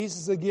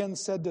Jesus again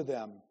said to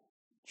them,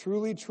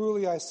 "Truly,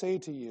 truly, I say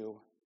to you,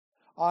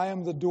 I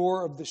am the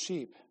door of the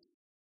sheep.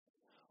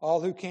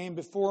 All who came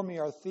before me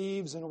are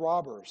thieves and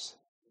robbers,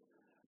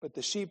 but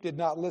the sheep did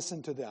not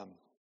listen to them.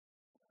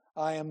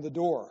 I am the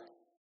door.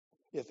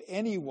 If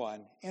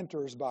anyone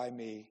enters by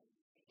me,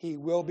 he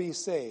will be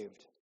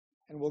saved,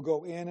 and will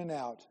go in and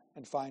out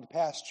and find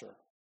pasture.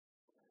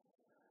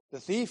 The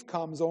thief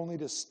comes only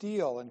to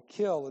steal and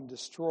kill and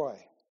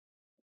destroy.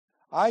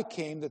 I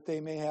came that they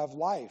may have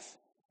life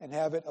and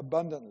have it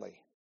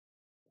abundantly.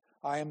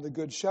 I am the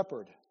good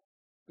shepherd.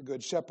 The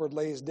good shepherd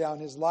lays down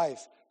his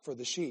life for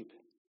the sheep.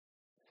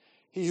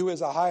 He who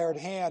is a hired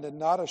hand and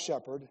not a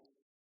shepherd,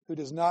 who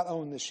does not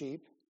own the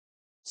sheep,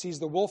 sees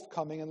the wolf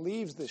coming and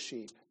leaves the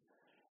sheep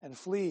and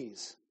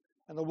flees,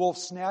 and the wolf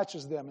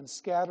snatches them and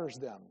scatters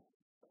them.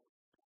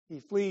 He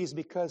flees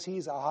because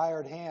he's a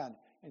hired hand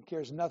and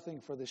cares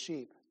nothing for the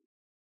sheep.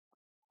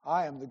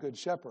 I am the good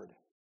shepherd.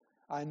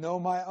 I know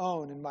my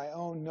own, and my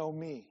own know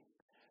me,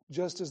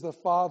 just as the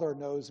Father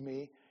knows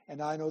me,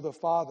 and I know the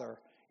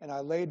Father, and I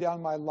lay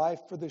down my life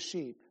for the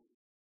sheep.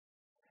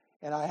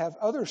 And I have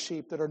other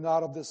sheep that are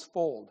not of this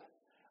fold.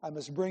 I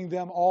must bring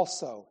them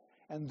also,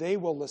 and they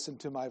will listen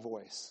to my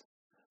voice.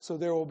 So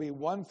there will be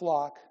one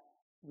flock,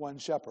 one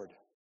shepherd.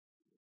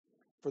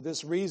 For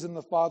this reason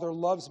the Father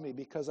loves me,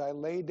 because I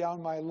lay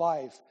down my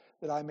life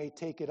that I may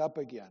take it up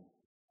again.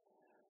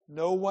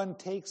 No one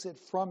takes it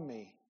from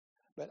me,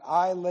 but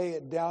I lay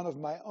it down of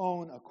my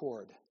own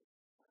accord.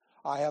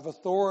 I have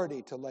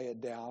authority to lay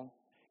it down,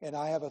 and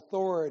I have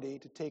authority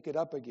to take it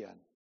up again.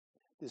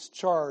 This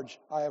charge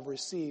I have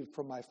received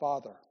from my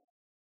Father."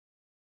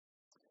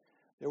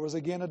 There was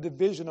again a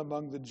division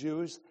among the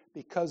Jews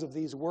because of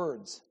these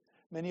words.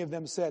 Many of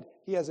them said,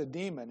 "He has a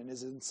demon and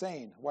is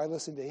insane. Why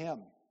listen to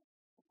him?"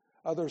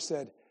 Others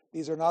said,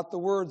 "These are not the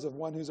words of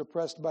one who's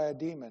oppressed by a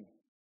demon.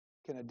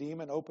 Can a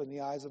demon open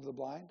the eyes of the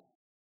blind?"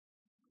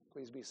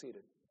 Please be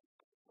seated.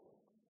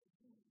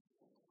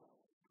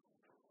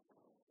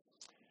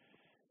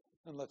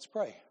 And let's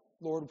pray.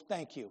 Lord,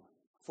 thank you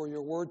for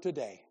your word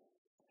today.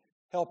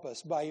 Help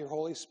us by your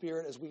Holy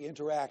Spirit as we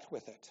interact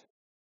with it.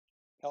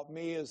 Help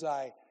me as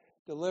I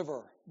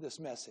deliver this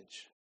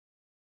message.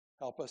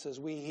 Help us as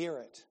we hear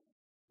it.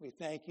 We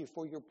thank you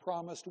for your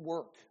promised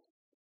work,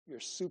 your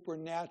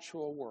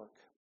supernatural work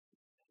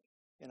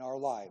in our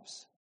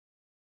lives.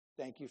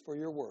 Thank you for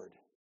your word.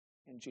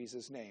 In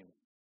Jesus' name,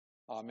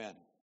 amen.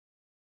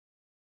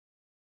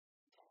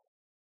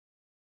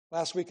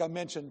 Last week I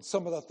mentioned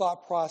some of the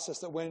thought process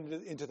that went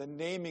into the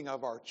naming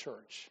of our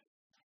church.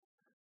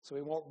 So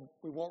we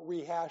won't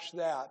rehash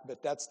that,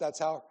 but that's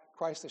how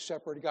Christ the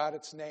Shepherd got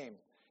its name.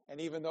 And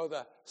even though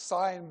the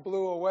sign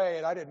blew away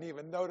and I didn't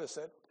even notice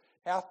it,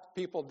 half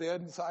the people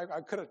did, so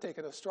I could have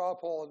taken a straw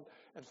poll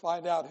and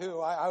find out who.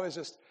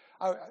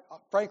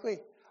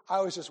 Frankly,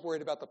 I was just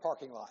worried about the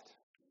parking lot.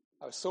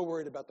 I was so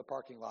worried about the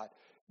parking lot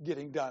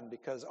getting done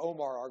because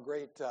Omar, our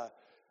great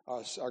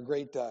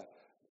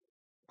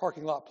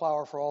parking lot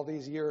plower for all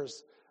these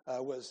years,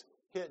 was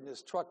hit and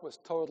his truck was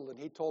totaled, and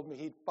he told me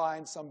he'd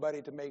find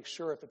somebody to make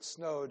sure if it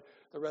snowed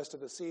the rest of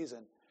the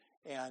season.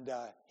 And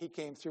he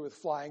came through with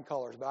flying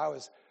colors,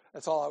 but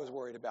that's all I was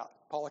worried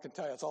about. Paula can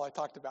tell you, that's all I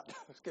talked about. I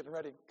was getting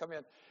ready to come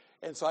in.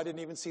 And so I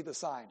didn't even see the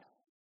sign.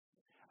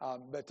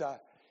 But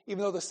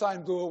even though the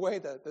sign blew away,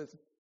 the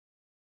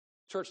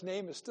church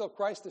name is still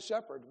Christ the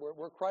Shepherd.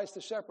 We're Christ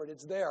the Shepherd.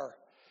 It's there.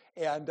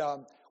 And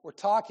we're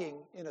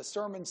talking in a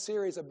sermon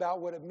series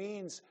about what it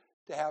means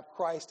to have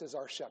Christ as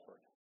our shepherd.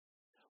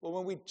 Well,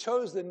 when we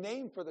chose the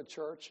name for the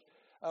church,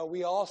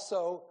 we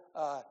also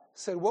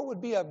said what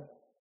would be a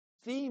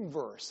theme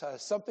verse,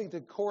 something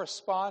to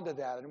correspond to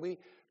that. And we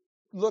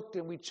looked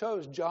and we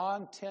chose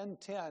John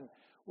 10:10,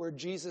 where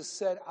Jesus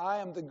said, "I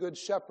am the good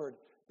shepherd.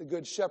 The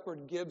good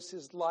shepherd gives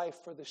his life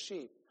for the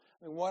sheep."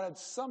 We wanted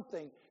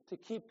something to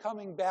keep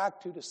coming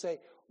back to say,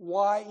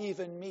 why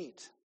even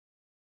meet?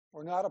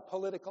 We're not a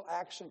political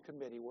action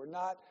committee. We're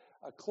not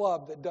a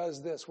club that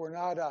does this. We're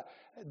not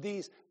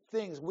these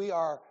things. We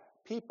are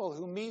people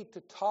who meet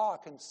to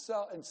talk and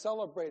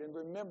celebrate and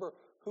remember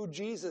who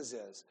Jesus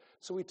is.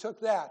 So we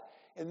took that.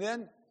 And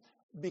then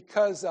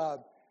because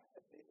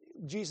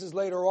Jesus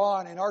later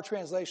on in our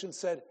translation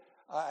said,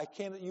 "I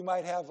came that you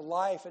might have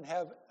life and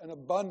have an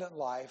abundant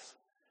life."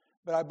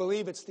 But I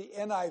believe it's the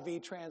NIV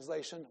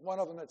translation, one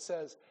of them that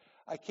says,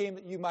 "I came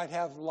that you might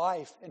have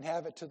life and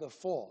have it to the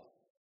full."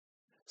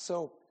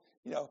 So,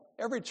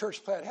 every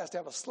church plant has to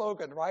have a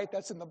slogan, right?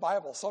 That's in the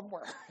Bible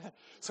somewhere.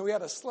 So we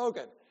had a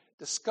slogan,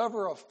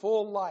 "Discover a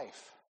full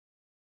life."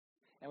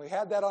 And we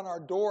had that on our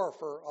door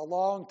for a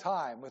long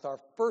time with our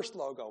first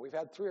logo. We've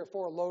had 3 or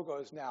 4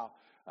 logos now.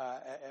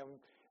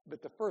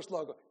 But the first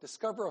logo,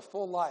 "Discover a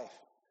full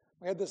life."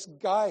 We had this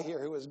guy here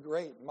who was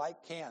great,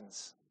 Mike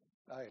Cans,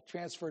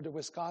 transferred to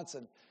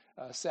Wisconsin,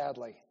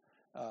 sadly,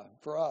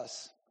 for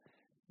us,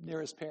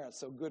 near his parents,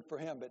 so good for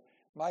him. But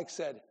Mike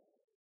said,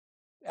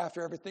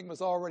 after everything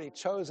was already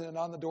chosen and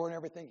on the door and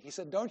everything, he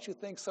said, "Don't you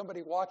think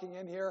somebody walking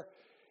in here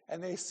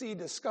and they see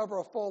 'Discover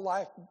a full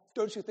life,'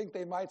 don't you think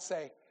they might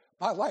say,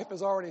 My life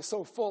is already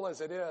so full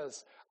as it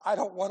is. I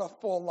don't want a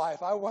full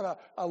life. I want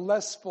a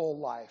less full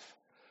life.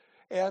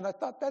 And I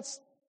thought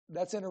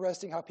that's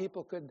interesting how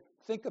people could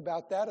think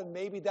about that, and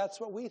maybe that's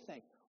what we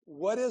think.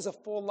 What is a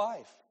full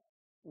life?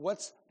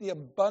 What's the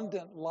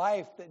abundant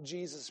life that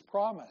Jesus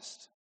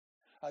promised?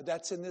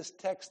 That's in this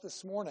text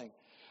this morning.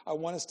 I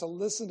want us to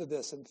listen to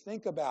this and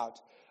think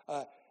about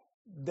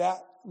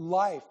that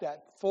life,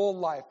 that full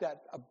life,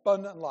 that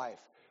abundant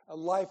life, a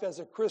life as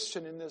a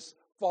Christian in this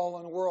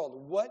fallen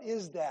world. What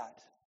is that?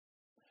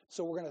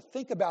 So we're going to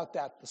think about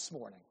that this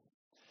morning.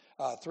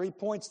 3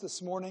 points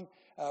this morning.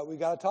 We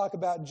got to talk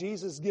about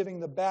Jesus giving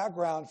the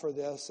background for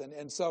this.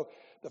 And so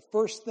the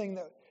first thing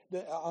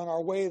that on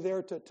our way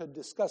there to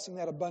discussing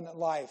that abundant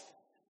life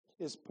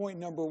is point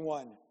number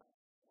 1.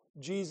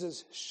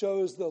 Jesus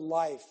shows the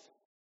life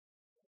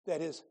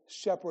that his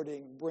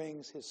shepherding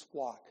brings his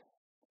flock.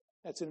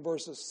 That's in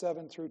verses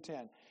 7 through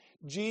 10.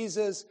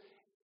 Jesus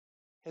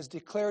has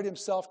declared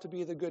himself to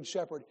be the good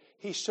shepherd.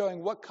 He's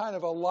showing what kind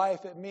of a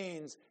life it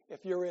means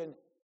if you're in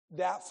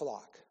that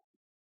flock.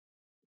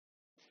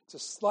 It's a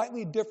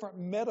slightly different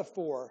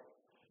metaphor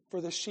for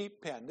the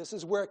sheep pen. This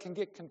is where it can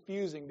get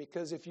confusing,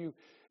 because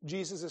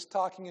Jesus is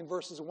talking in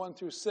verses 1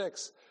 through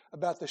 6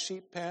 about the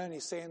sheep pen.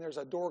 He's saying there's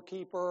a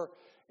doorkeeper,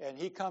 and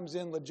he comes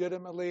in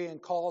legitimately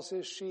and calls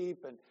his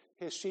sheep, and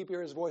his sheep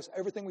hear his voice.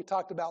 Everything we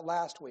talked about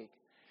last week.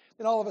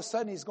 Then all of a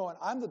sudden he's going,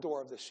 I'm the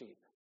door of the sheep.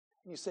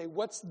 And you say,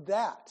 what's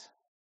that?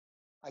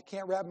 I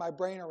can't wrap my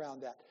brain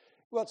around that.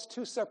 Well, it's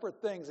two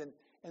separate things, and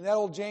that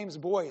old James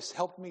Boyce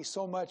helped me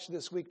so much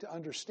this week to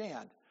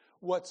understand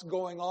what's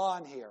going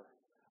on here.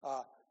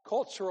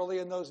 Culturally,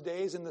 in those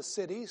days, in the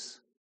cities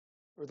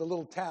or the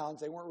little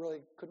towns,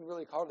 couldn't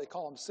really hardly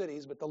call them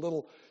cities, but the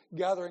little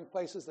gathering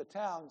places, the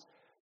towns,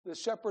 the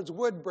shepherds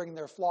would bring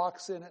their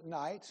flocks in at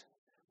night.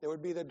 There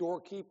would be the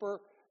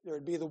doorkeeper. There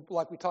would be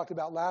like we talked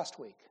about last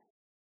week.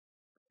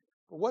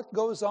 But what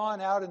goes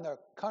on out in the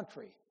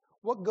country?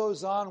 What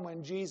goes on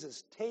when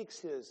Jesus takes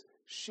his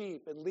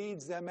sheep and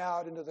leads them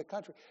out into the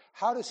country?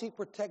 How does he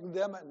protect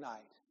them at night?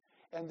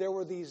 And there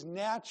were these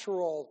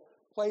natural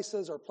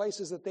places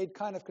that they'd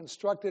kind of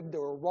constructed.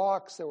 There were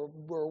rocks. There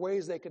were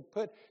ways they could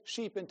put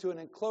sheep into an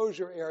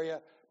enclosure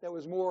area that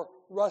was more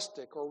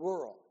rustic or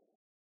rural.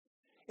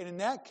 And in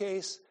that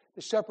case,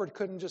 the shepherd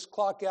couldn't just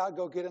clock out,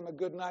 go get him a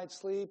good night's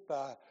sleep,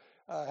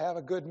 have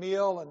a good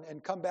meal,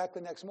 and come back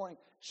the next morning.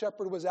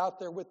 Shepherd was out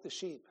there with the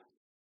sheep.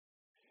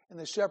 And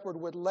the shepherd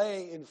would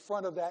lay in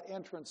front of that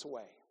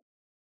entranceway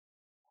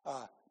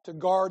to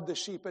guard the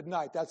sheep at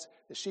night.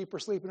 The sheep are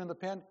sleeping in the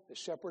pen. The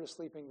shepherd is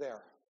sleeping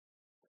there,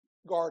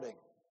 guarding,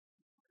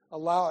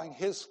 allowing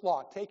his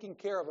flock, taking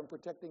care of and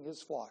protecting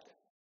his flock.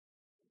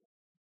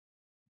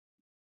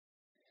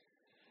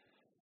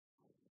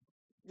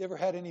 You ever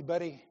had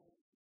anybody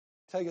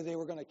tell you they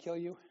were going to kill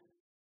you?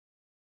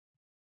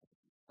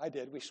 I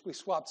did. We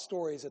swapped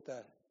stories at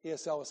the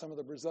ESL with some of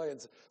the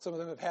Brazilians. Some of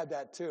them have had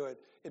that too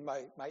in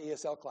my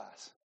ESL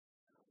class.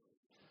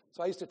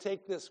 So I used to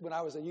take this when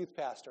I was a youth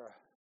pastor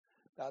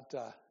about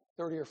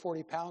 30 or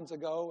 40 pounds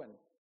ago and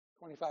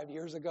 25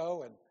 years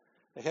ago and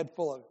a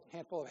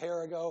handful of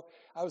hair ago.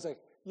 I was a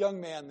young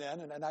man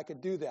then, and I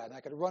could do that. And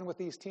I could run with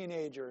these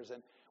teenagers,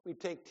 and we'd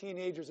take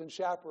teenagers and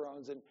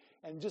chaperones,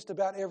 and just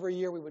about every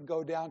year we would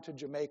go down to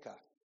Jamaica.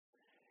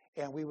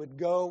 And we would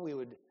go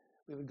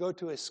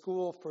to a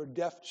school for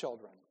deaf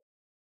children,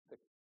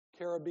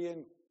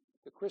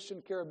 the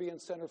Christian Caribbean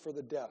Center for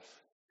the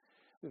Deaf.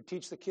 We would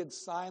teach the kids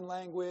sign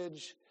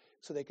language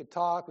so they could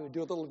talk. We would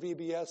do a little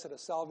VBS at a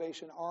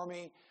Salvation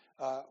Army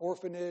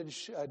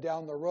orphanage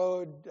down the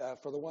road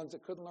for the ones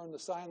that couldn't learn the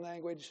sign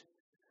language.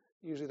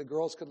 Usually the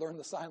girls could learn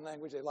the sign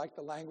language. They liked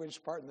the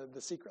language part and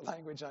the secret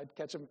language. I'd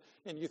catch them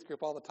in youth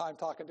group all the time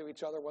talking to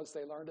each other once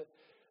they learned it.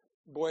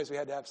 Boys, we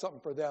had to have something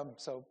for them,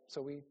 so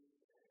we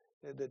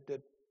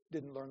that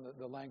didn't learn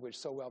the language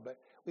so well. But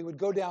we would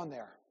go down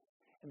there.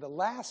 And the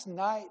last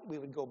night, we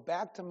would go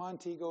back to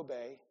Montego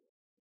Bay.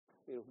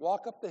 We would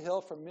walk up the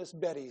hill from Miss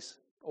Betty's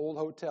old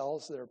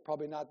hotels that are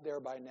probably not there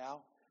by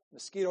now,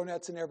 mosquito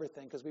nets and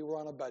everything because we were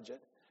on a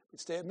budget. We'd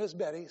stay at Miss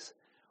Betty's,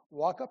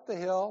 walk up the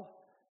hill.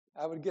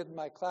 I would get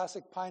my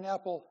classic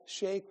pineapple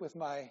shake with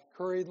my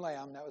curried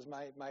lamb. That was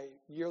my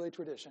yearly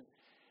tradition.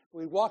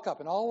 We'd walk up,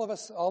 and all of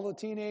us, all the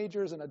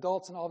teenagers and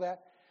adults and all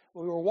that,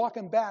 we were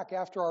walking back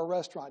after our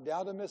restaurant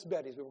down to Miss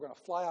Betty's. We were going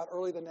to fly out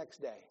early the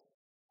next day.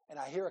 And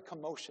I hear a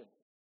commotion.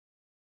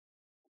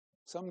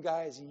 Some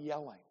guy is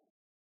yelling.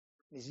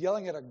 He's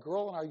yelling at a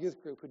girl in our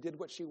youth group who did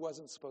what she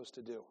wasn't supposed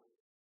to do.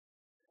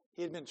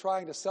 He had been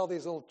trying to sell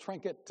these little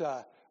trinket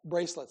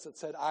bracelets that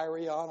said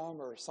Irie on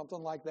them or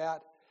something like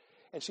that.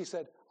 And she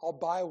said, I'll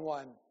buy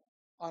one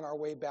on our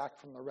way back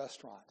from the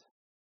restaurant.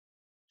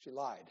 She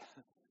lied.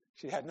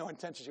 She had no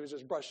intention. She was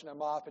just brushing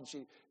him off, and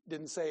she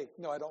didn't say,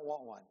 no, I don't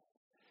want one.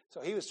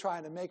 So he was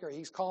trying to make her,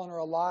 he's calling her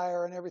a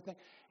liar and everything.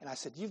 And I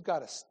said, you've got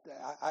to,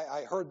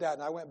 I heard that,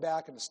 and I went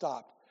back and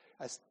stopped.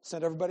 I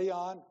sent everybody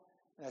on,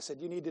 and I said,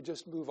 you need to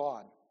just move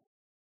on.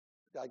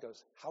 The guy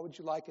goes, how would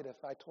you like it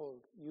if I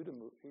told you to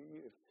move,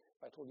 if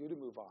I told you to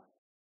move on?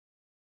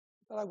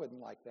 But I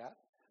wouldn't like that.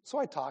 So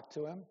I talked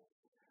to him.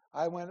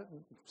 I went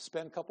and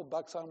spent a couple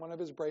bucks on one of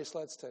his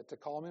bracelets to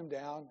calm him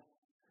down.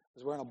 He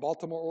was wearing a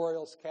Baltimore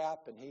Orioles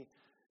cap, and he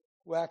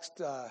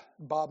waxed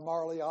Bob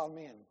Marley on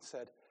me and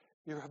said,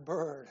 "You're a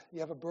bird.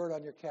 You have a bird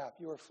on your cap.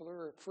 You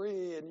are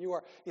free, and you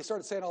are..." He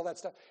started saying all that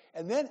stuff.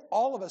 And then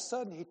all of a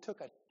sudden, he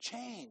took a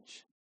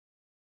change.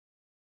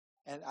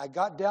 And I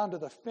got down to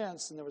the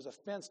fence, and there was a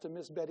fence to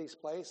Miss Betty's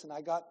place, and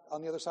I got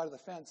on the other side of the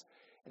fence,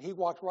 and he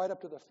walked right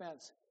up to the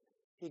fence.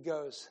 He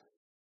goes,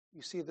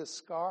 "You see this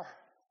scar?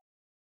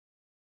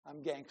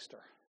 I'm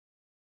gangster.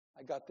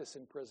 I got this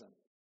in prison.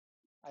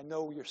 I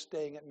know you're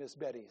staying at Miss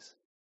Betty's.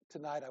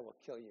 Tonight I will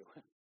kill you."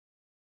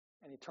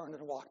 And he turned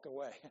and walked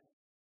away.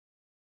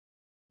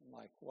 I'm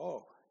like,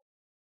 whoa.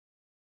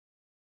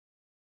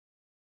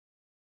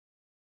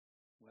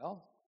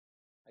 Well,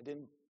 I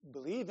didn't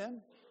believe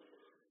him,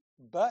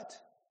 but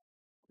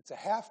it's a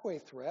halfway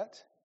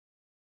threat.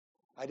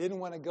 I didn't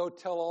want to go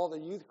tell all the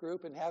youth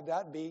group and have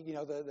that be,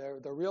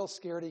 the real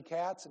scaredy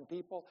cats and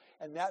people,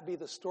 and that be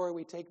the story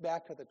we take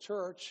back to the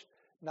church,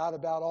 not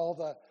about all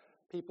the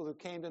people who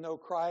came to know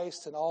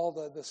Christ and all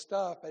the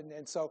stuff.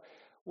 And so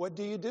what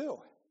do you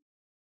do?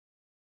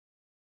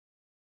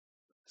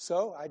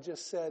 So I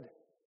just said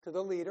to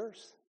the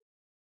leaders,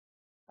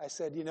 I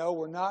said,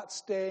 we're not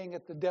staying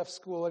at the deaf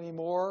school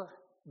anymore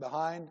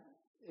behind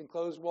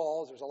enclosed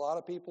walls. There's a lot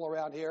of people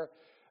around here.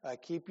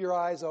 Keep your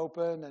eyes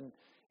open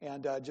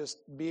and just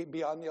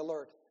be on the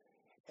alert.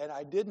 And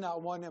I did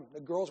not want him. The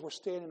girls were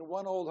staying in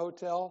one old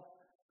hotel.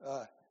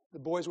 The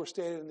boys were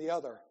staying in the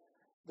other.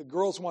 The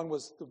girls' one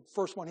was the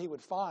first one he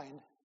would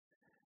find.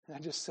 And I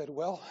just said,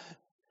 well,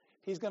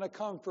 if he's going to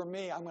come for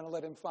me, I'm going to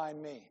let him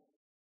find me.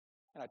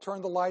 And I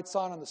turned the lights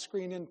on the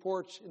screened-in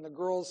porch in the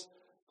girls'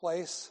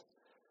 place.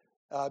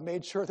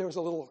 Made sure there was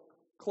a little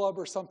club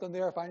or something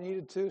there if I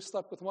needed to.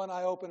 Slept with one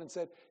eye open and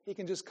said, he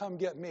can just come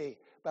get me.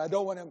 But I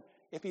don't want him,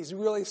 if he's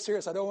really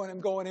serious, I don't want him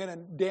going in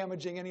and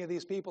damaging any of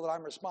these people that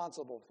I'm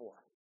responsible for.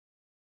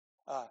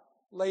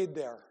 Laid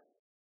there,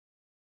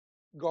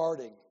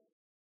 guarding.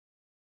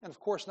 And of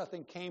course,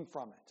 nothing came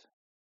from it.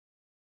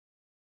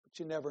 But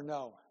you never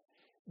know.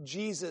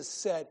 Jesus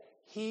said,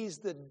 he's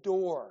the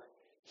door.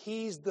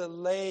 He's the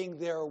laying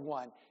there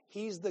one.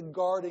 He's the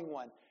guarding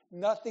one.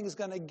 Nothing's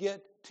going to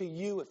get to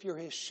you if you're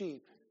his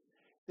sheep.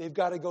 They've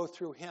got to go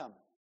through him.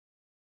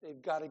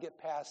 They've got to get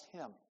past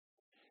him.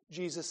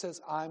 Jesus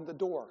says, I'm the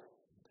door.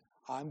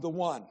 I'm the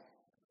one.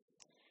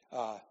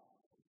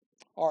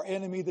 Our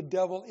enemy, the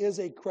devil, is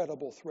a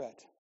credible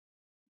threat.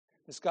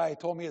 This guy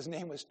told me his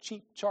name was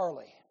Cheap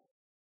Charlie.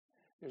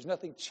 There's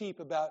nothing cheap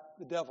about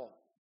the devil.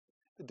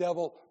 The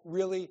devil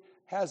really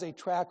has a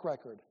track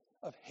record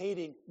of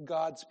hating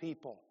God's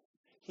people.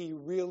 He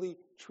really,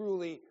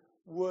 truly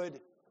would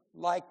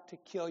like to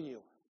kill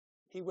you.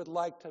 He would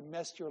like to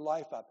mess your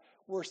life up.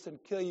 Worse than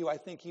kill you, I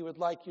think he would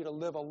like you to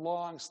live a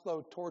long,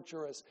 slow,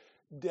 torturous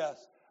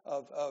death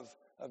of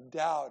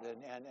doubt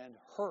and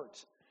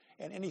hurt.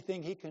 And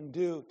anything he can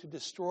do to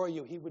destroy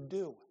you, he would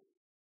do.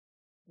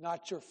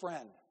 Not your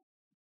friend.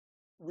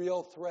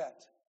 Real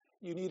threat.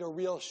 You need a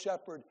real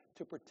shepherd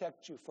to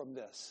protect you from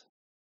this.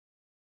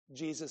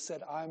 Jesus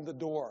said, I'm the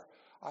door.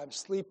 I'm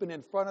sleeping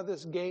in front of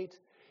this gate,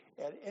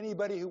 and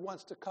anybody who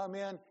wants to come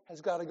in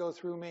has got to go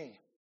through me.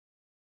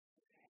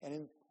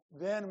 And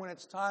then when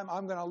it's time,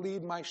 I'm going to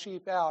lead my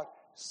sheep out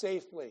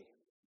safely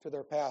to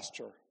their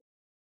pasture.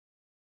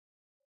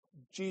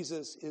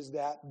 Jesus is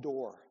that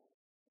door.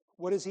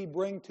 What does he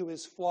bring to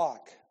his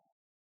flock?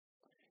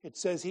 It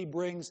says he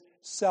brings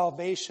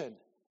salvation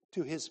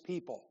to his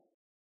people.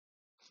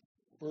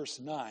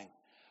 Verse 9,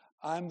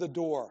 I'm the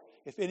door.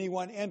 If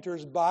anyone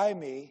enters by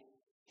me,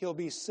 he'll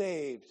be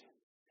saved.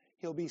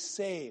 He'll be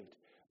saved.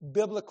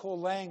 Biblical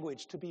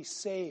language, to be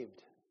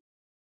saved.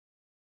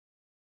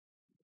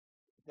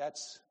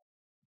 That's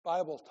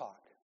Bible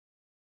talk.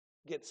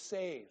 Get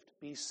saved.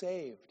 Be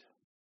saved.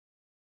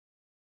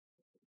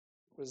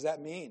 What does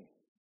that mean?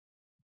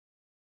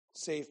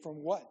 Saved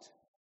from what?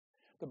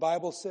 The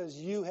Bible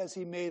says, you has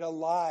he made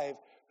alive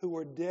who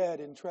were dead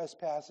in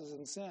trespasses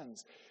and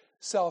sins.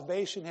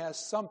 Salvation has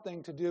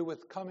something to do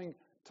with coming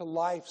to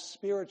life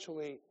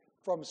spiritually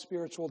from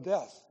spiritual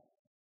death.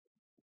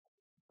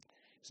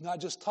 It's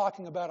not just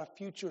talking about a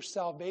future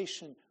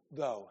salvation,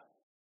 though.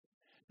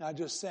 Not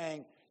just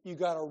saying you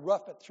got to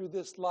rough it through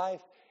this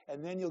life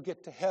and then you'll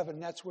get to heaven.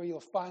 That's where you'll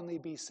finally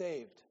be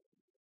saved.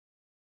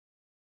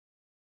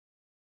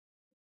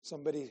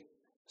 Somebody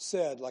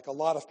said, like a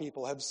lot of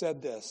people have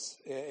said this,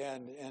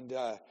 and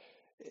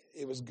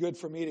it was good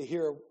for me to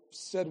hear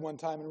said one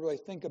time and really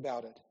think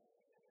about it.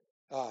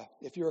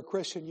 If you're a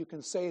Christian, you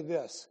can say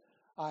this: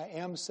 I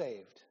am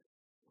saved.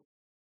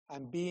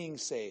 I'm being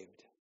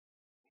saved.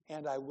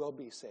 And I will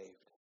be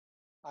saved.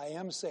 I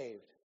am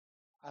saved.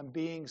 I'm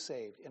being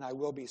saved. And I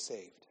will be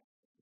saved.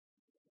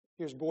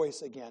 Here's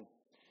Boyce again.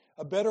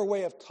 A better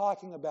way of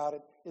talking about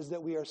it is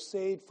that we are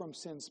saved from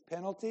sin's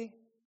penalty,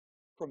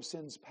 from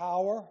sin's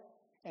power,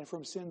 and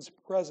from sin's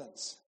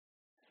presence.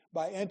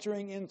 By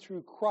entering in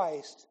through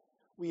Christ,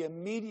 we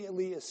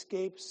immediately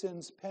escape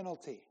sin's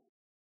penalty,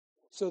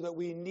 so that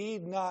we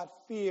need not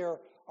fear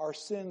our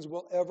sins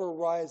will ever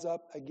rise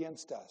up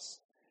against us.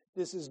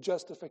 This is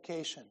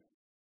justification.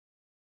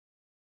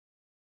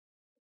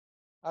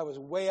 I was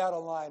way out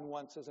of line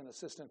once as an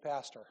assistant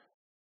pastor.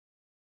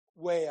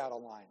 Way out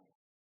of line.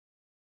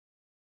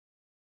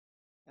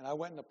 And I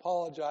went and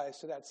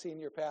apologized to that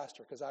senior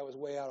pastor because I was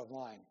way out of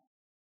line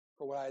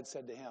for what I had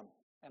said to him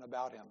and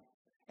about him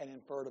and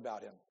inferred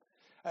about him.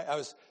 I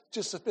was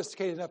just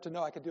sophisticated enough to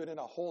know I could do it in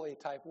a holy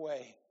type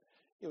way.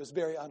 It was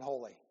very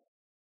unholy.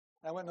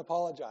 I went and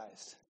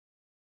apologized.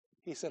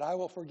 He said, I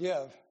will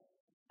forgive,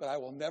 but I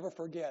will never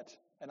forget,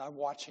 and I'm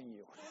watching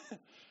you.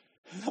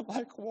 And I'm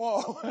like,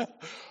 whoa.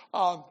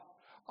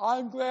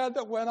 I'm glad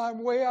that when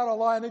I'm way out of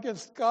line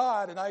against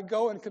God and I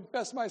go and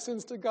confess my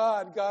sins to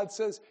God, God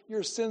says,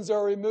 your sins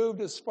are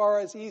removed as far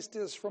as east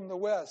is from the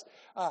west.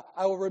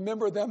 I will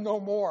remember them no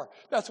more.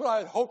 That's what I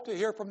had hoped to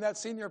hear from that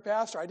senior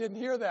pastor. I didn't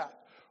hear that.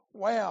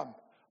 Wham.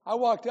 I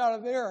walked out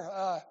of there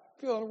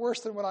feeling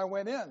worse than when I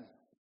went in.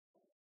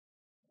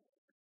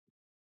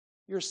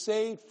 You're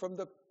saved from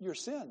your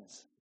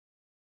sins.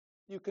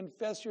 You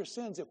confess your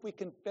sins. If we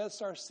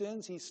confess our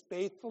sins, he's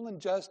faithful and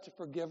just to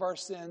forgive our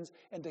sins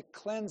and to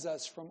cleanse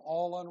us from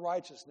all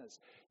unrighteousness.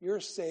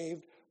 You're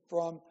saved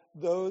from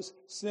those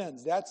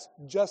sins. That's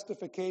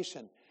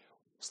justification.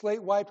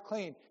 Slate wiped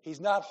clean.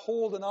 He's not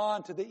holding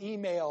on to the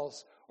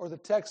emails or the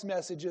text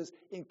messages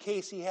in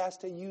case he has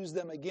to use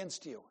them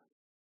against you.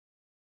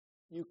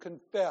 You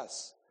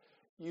confess.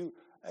 You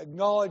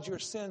acknowledge your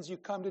sins. You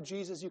come to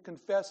Jesus. You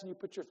confess and you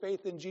put your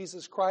faith in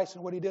Jesus Christ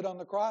and what he did on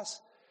the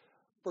cross.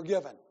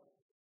 Forgiven.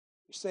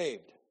 You're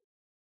saved.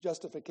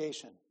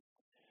 Justification.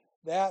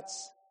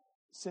 That's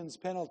sin's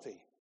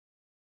penalty.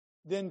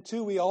 Then,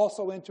 too, we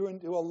also enter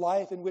into a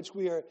life in which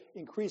we are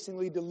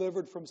increasingly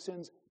delivered from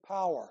sin's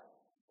power.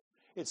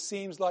 It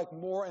seems like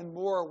more and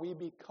more we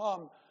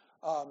become,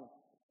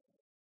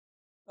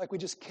 like we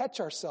just catch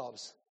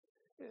ourselves.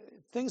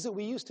 Things that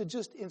we used to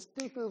just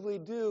instinctively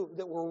do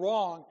that were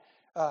wrong,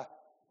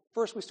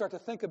 first we start to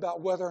think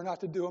about whether or not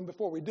to do them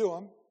before we do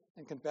them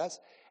and confess.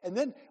 And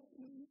then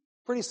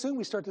pretty soon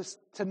we start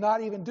to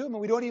not even do them,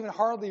 and we don't even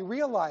hardly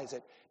realize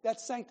it.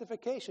 That's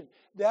sanctification.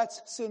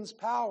 That's sin's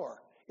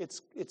power. It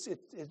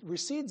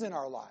recedes in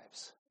our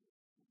lives.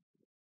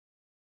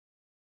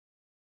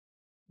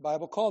 The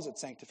Bible calls it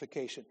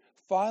sanctification.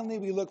 Finally,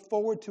 we look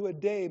forward to a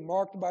day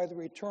marked by the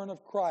return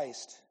of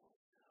Christ,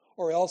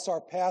 or else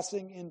our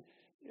passing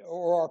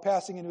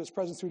into his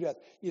presence through death.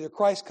 Either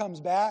Christ comes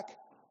back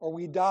or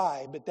we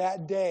die, but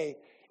that day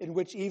in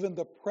which even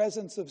the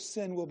presence of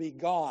sin will be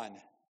gone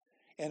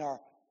and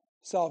our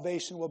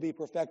salvation will be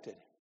perfected.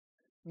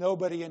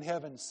 Nobody in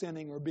heaven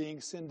sinning or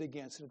being sinned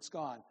against, and it's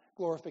gone.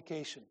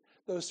 Glorification.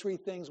 Those three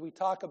things we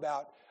talk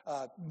about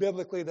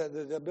biblically,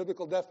 the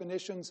biblical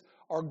definitions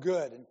are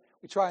good. And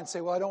we try and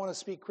say, well, I don't want to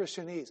speak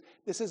Christianese.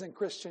 This isn't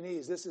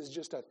Christianese. This is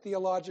just a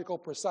theological,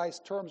 precise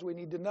terms we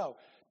need to know.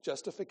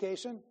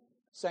 Justification,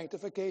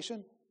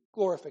 sanctification,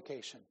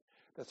 glorification.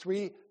 The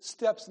three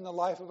steps in the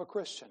life of a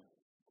Christian.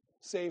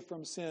 Saved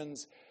from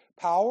sin's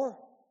power,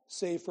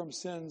 saved from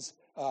sin's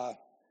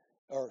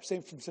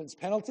saved from sin's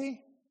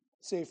penalty,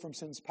 saved from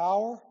sin's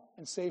power,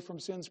 and saved from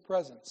sin's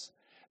presence.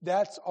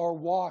 That's our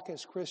walk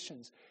as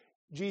Christians.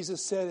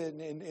 Jesus said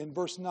in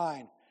verse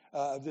 9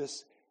 of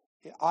this,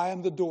 I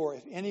am the door.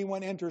 If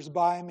anyone enters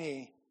by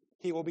me,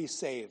 he will be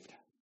saved.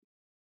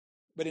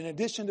 But in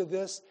addition to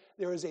this,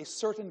 there is a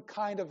certain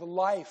kind of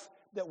life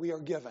that we are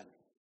given.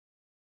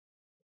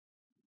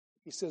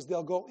 He says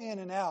they'll go in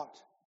and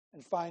out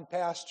and find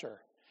pasture.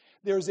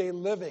 There's a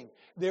living.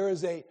 There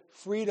is a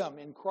freedom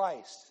in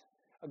Christ.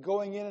 A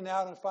going in and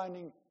out and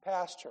finding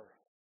pasture.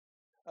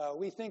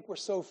 We think we're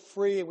so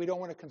free, we don't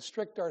want to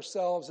constrict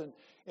ourselves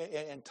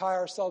and tie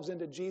ourselves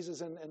into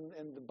Jesus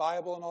and the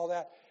Bible and all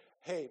that.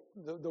 Hey,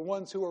 the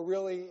ones who are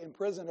really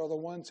imprisoned are the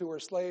ones who are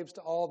slaves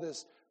to all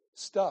this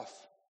stuff.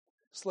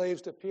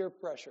 Slaves to peer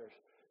pressure.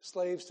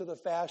 Slaves to the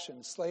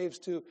fashion. Slaves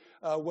to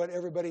what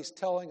everybody's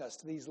telling us.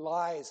 To these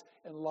lies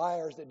and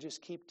liars that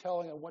just keep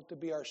telling them what to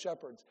be our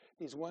shepherds.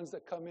 These ones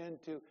that come in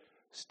to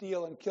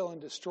steal and kill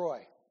and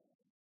destroy.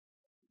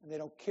 And they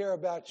don't care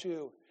about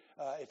you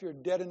if you're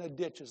dead in a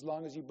ditch as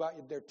long as you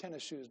bought their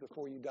tennis shoes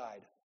before you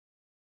died.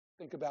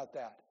 Think about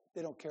that.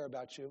 They don't care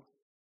about you.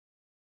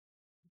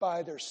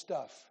 Buy their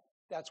stuff.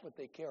 That's what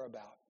they care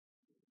about.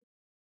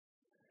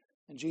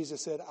 And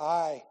Jesus said,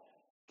 I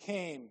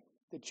came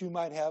that you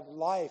might have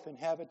life and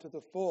have it to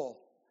the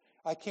full.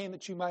 I came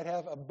that you might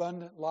have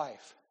abundant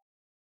life.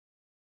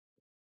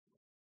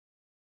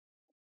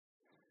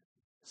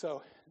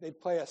 So they'd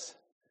play us.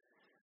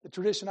 The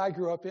tradition I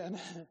grew up in,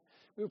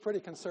 we were pretty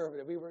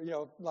conservative. We were,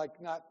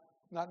 like not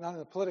in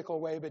a political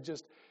way, but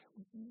just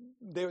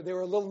they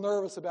were a little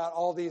nervous about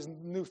all these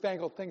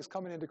newfangled things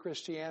coming into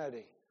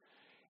Christianity.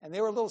 And they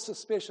were a little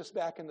suspicious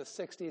back in the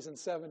 60s and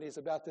 70s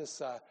about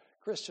this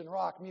Christian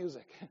rock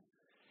music.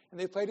 And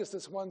they played us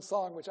this one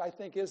song, which I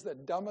think is the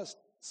dumbest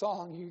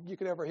song you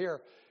could ever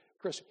hear.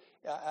 Christian.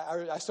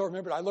 I still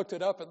remember it. I looked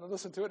it up and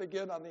listened to it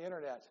again on the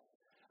internet.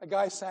 A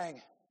guy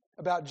sang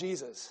about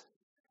Jesus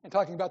and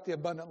talking about the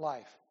abundant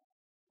life.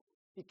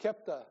 He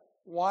kept the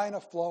wine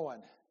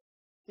a-flowing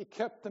He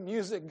kept the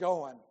music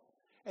going.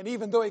 And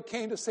even though he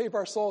came to save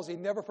our souls, he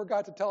never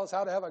forgot to tell us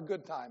how to have a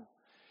good time.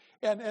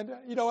 And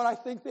I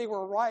think they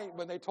were right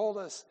when they told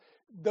us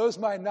those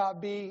might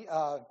not be,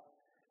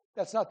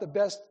 that's not the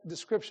best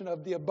description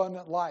of the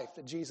abundant life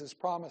that Jesus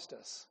promised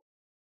us.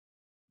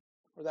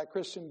 Or that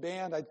Christian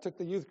band I took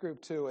the youth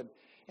group to,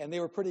 and they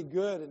were pretty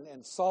good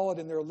and solid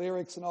in their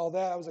lyrics and all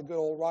that. It was a good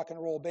old rock and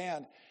roll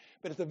band.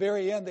 But at the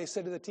very end, they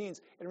said to the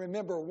teens, and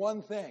remember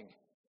one thing,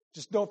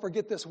 just don't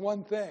forget this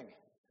one thing.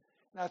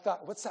 And I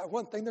thought, what's that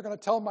one thing they're going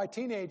to tell my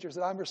teenagers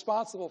that I'm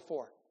responsible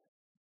for?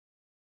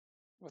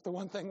 What the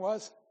one thing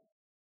was?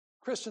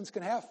 Christians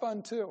can have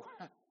fun too.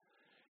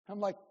 I'm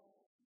like,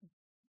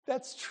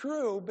 that's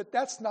true, but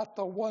that's not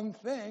the one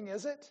thing,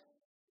 is it?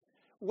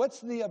 What's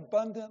the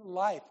abundant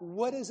life?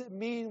 What does it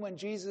mean when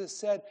Jesus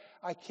said,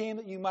 I came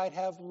that you might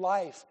have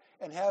life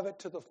and have it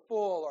to the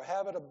full or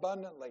have it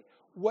abundantly?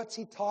 What's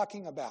he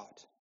talking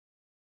about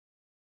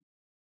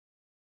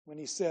when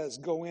he says,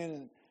 go in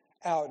and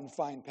out and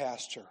find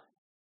pasture?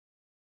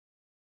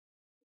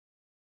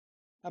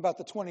 How about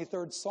the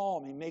 23rd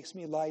Psalm? He makes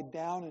me lie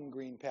down in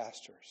green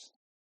pastures.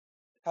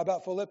 How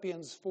about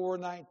Philippians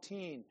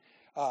 4:19?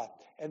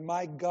 And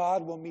my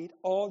God will meet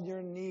all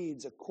your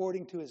needs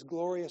according to his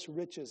glorious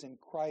riches in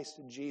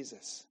Christ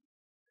Jesus.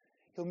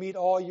 He'll meet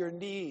all your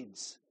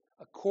needs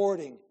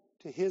according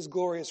to his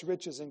glorious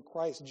riches in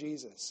Christ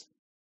Jesus.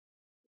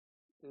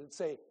 Did it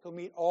say he'll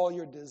meet all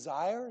your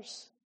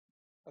desires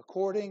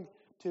according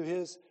to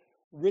his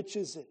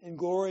riches in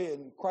glory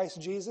in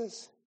Christ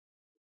Jesus?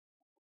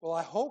 Well,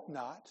 I hope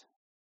not,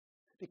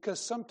 because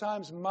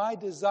sometimes my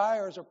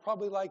desires are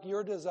probably like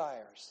your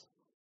desires.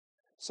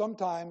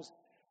 Sometimes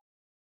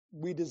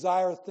we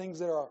desire things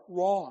that are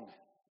wrong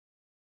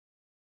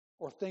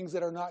or things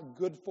that are not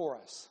good for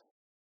us.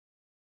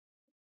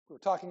 We were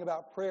talking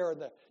about prayer in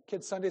the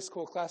kids' Sunday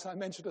school class, and I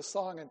mentioned a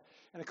song, and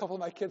a couple of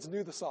my kids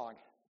knew the song.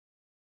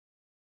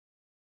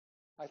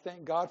 I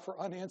thank God for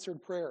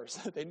unanswered prayers.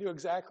 They knew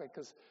exactly,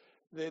 because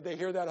they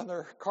hear that on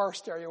their car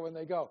stereo when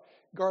they go.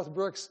 Garth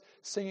Brooks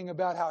singing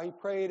about how he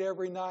prayed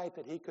every night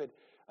that he could,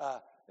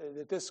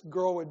 that this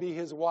girl would be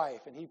his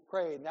wife. And he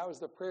prayed, and that was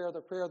the prayer.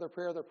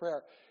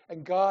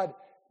 And God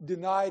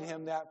denied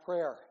him that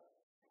prayer.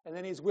 And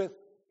then he's with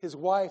his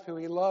wife who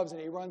he loves,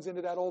 and he runs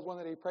into that old one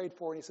that he prayed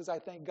for, and he says, I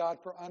thank God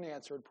for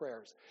unanswered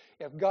prayers.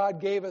 If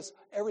God gave us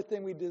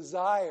everything we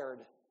desired,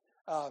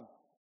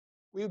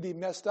 we would be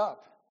messed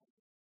up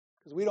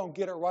because we don't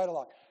get it right a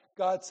lot.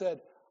 God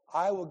said,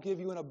 I will give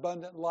you an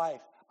abundant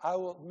life. I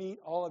will meet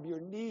all of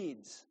your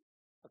needs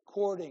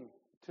according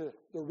to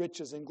the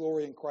riches and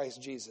glory in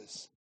Christ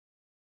Jesus.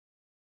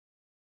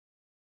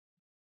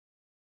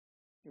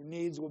 Your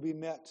needs will be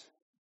met.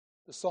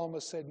 The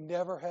psalmist said,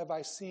 never have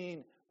I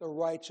seen the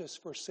righteous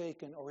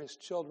forsaken or his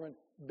children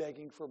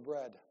begging for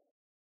bread.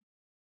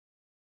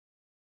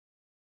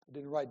 I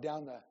didn't write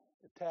down the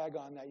tag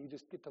on that. You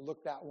just get to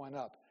look that one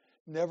up.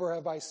 Never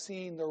have I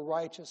seen the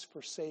righteous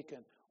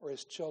forsaken or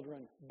his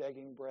children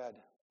begging bread.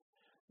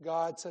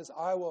 God says,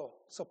 I will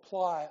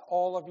supply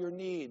all of your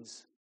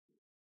needs.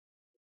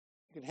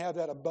 You can have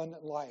that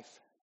abundant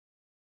life.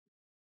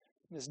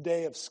 In this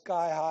day of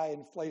sky-high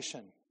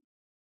inflation,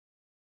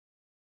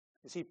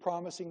 is he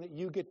promising that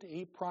you get to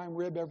eat prime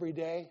rib every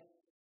day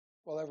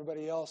while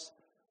everybody else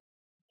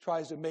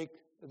tries to make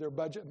their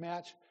budget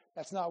match?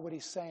 That's not what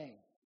he's saying.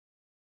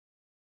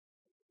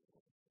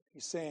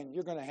 He's saying,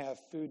 you're going to have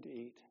food to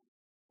eat.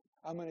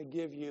 I'm going to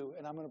give you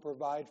and I'm going to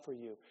provide for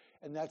you.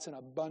 And that's an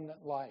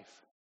abundant life.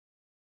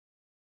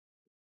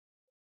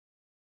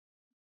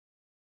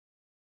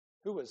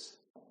 Who was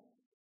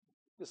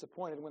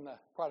disappointed when the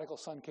prodigal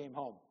son came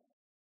home,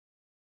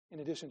 in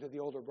addition to the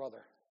older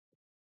brother?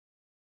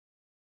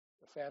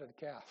 The fatted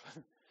calf.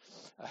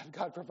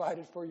 God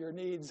provided for your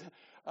needs.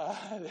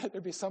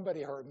 There'd be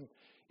somebody hurting.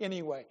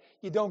 Anyway,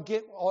 you don't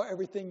get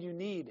everything you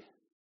need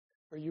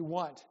or you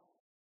want.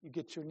 You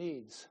get your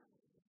needs.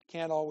 You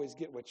can't always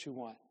get what you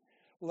want.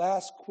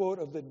 Last quote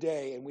of the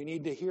day, and we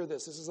need to hear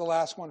this. This is the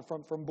last one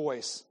from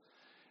Boyce.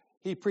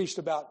 He preached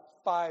about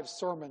 5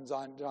 sermons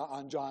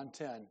on John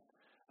 10.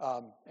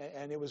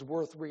 And it was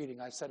worth reading.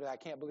 I said, I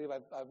can't believe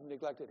I've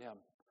neglected him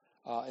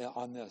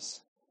on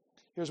this.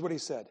 Here's what he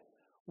said.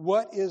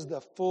 What is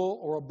the full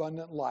or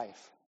abundant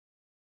life?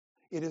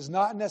 It is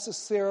not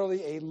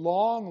necessarily a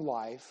long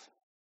life,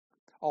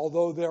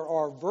 although there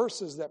are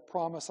verses that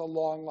promise a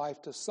long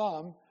life to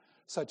some,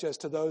 such as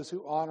to those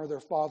who honor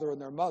their father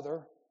and their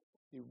mother.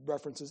 He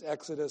references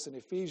Exodus and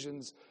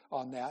Ephesians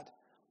on that.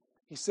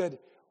 He said,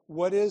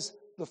 what is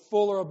the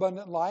full or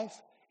abundant life?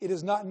 It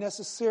is not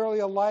necessarily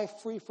a life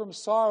free from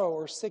sorrow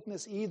or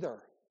sickness either,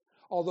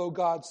 although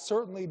God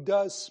certainly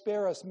does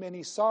spare us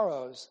many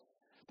sorrows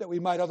that we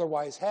might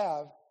otherwise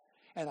have,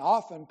 and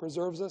often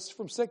preserves us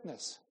from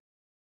sickness.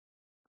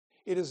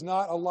 It is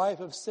not a life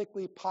of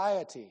sickly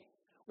piety,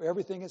 where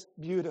everything is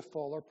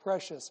beautiful or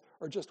precious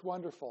or just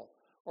wonderful,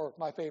 or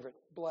my favorite,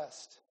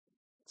 blessed.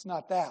 It's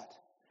not that.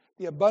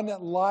 The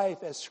abundant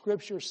life, as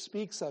Scripture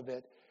speaks of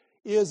it,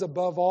 is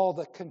above all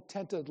the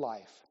contented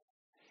life,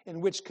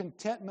 in which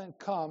contentment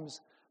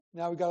comes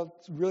Now we've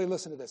got to really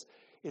listen to this.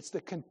 It's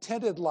the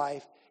contented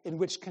life in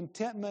which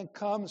contentment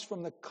comes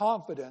from the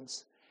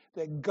confidence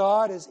that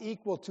God is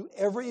equal to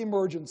every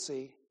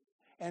emergency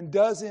and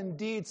does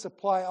indeed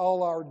supply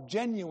all our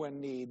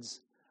genuine needs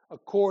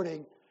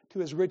according to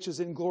his riches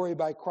in glory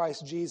by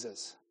Christ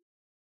Jesus.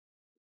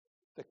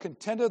 The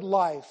contented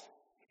life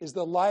is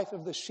the life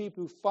of the sheep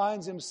who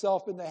finds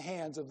himself in the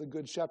hands of the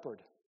Good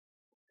Shepherd.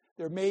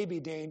 There may be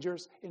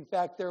dangers. In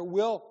fact, there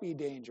will be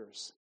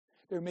dangers.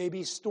 There may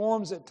be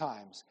storms at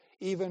times,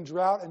 even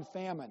drought and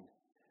famine.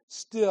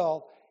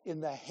 Still, in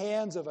the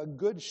hands of a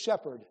good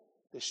shepherd,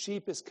 the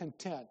sheep is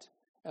content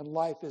and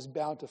life is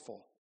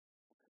bountiful.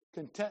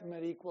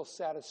 Contentment equals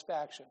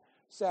satisfaction.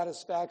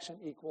 Satisfaction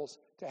equals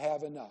to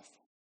have enough.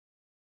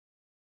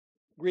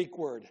 Greek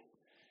word.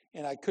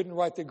 And I couldn't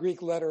write the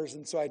Greek letters,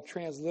 and so I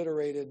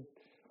transliterated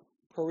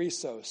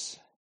perissos.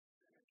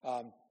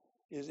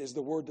 Is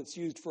the word that's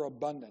used for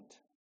abundant.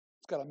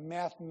 It's got a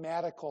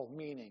mathematical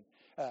meaning.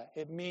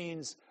 It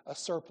means a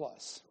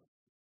surplus.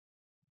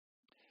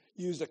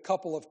 Used a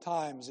couple of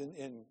times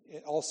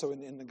also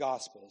in the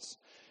Gospels.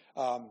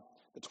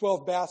 The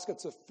 12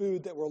 baskets of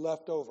food that were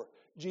left over.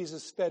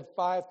 Jesus fed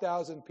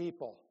 5,000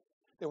 people.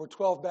 There were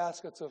 12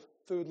 baskets of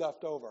food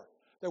left over.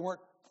 There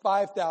weren't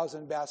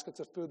 5,000 baskets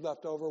of food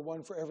left over,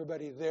 one for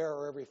everybody there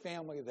or every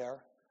family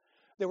there.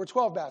 There were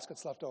 12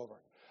 baskets left over.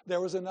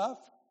 There was enough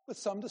with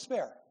some to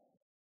spare.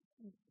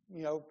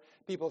 You know,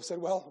 people have said,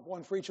 well,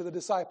 one for each of the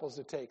disciples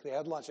to take. They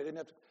had lunch. They didn't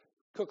have to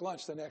cook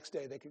lunch the next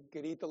day. They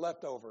could eat the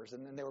leftovers,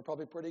 and then they were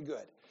probably pretty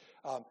good.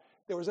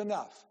 There was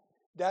enough.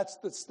 That's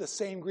the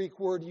same Greek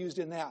word used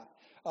in that.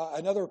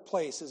 Another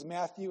place is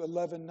Matthew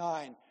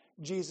 11:9.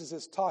 Jesus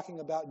is talking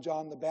about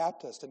John the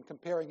Baptist and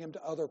comparing him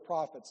to other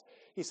prophets.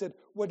 He said,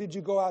 what did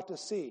you go out to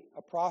see?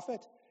 A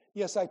prophet?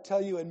 Yes, I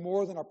tell you, and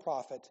more than a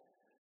prophet.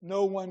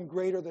 No one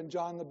greater than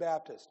John the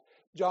Baptist.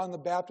 John the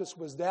Baptist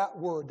was that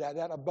word, that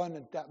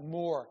abundant, that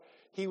more.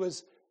 He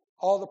was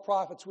all the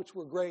prophets which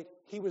were great.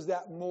 He was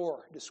that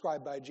more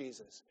described by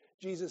Jesus.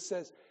 Jesus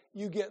says,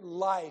 you get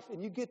life,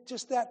 and you get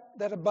just that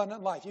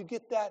abundant life. You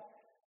get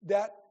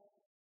that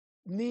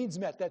needs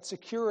met, that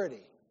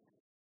security.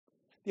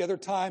 The other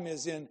time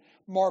is in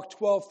Mark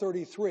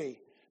 12:33,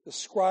 the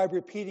scribe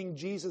repeating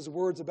Jesus'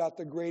 words about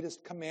the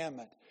greatest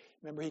commandment.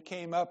 Remember, he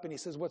came up and he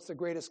says, what's the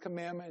greatest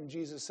commandment? And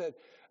Jesus said,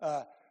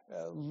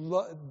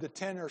 the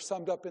 10 are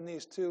summed up in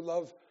these two.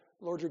 Love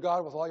Lord your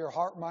God with all your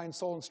heart, mind,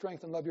 soul, and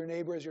strength, and love your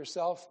neighbor as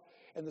yourself.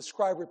 And the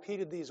scribe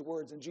repeated these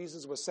words, and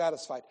Jesus was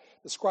satisfied.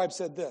 The scribe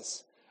said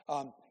this,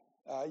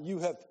 you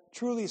have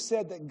truly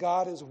said that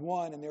God is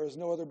one and there is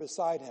no other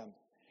beside him.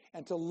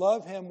 And to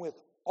love him with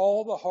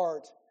all the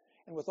heart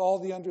and with all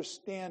the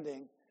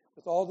understanding,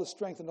 with all the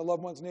strength, and to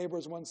love one's neighbor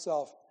as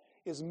oneself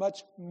is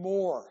much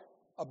more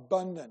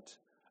abundant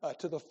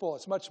to the full.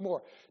 It's much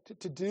more.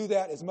 To do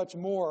that is much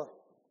more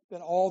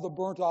than all the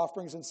burnt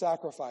offerings and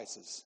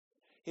sacrifices.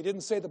 He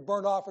didn't say the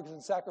burnt offerings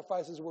and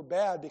sacrifices were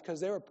bad because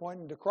they were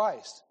pointing to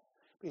Christ.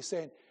 But he's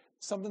saying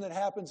something that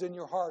happens in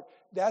your heart,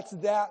 that's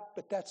that,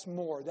 but that's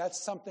more.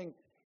 That's something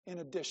in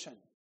addition.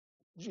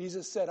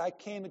 Jesus said, I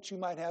came that you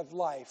might have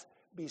life,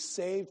 be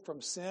saved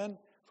from sin,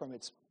 from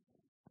its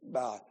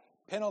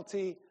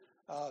penalty,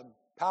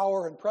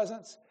 power, and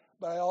presence,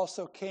 but I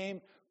also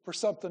came for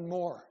something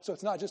more. So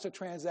it's not just a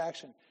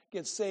transaction.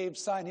 Get saved,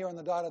 sign here on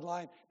the dotted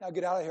line. Now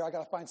get out of here. I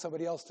got to find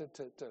somebody else to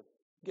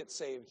get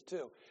saved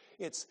too.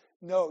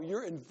 No,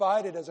 you're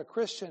invited as a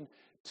Christian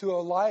to a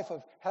life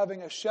of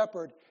having a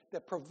shepherd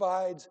that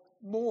provides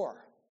more.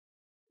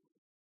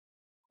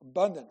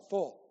 Abundant,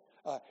 full.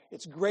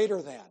 It's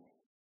greater than.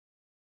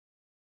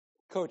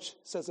 Coach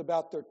says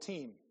about their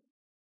team.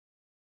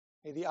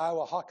 The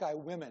Iowa Hawkeye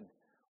women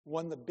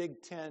won the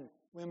Big Ten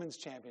Women's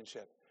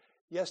Championship.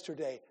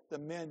 Yesterday, the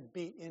men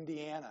beat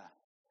Indiana.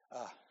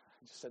 I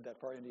just said that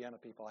for our Indiana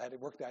people. I had to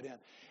work that in.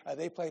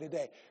 They play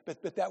today.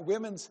 But that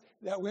women's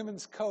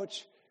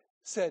coach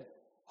said,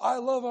 I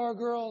love our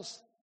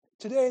girls.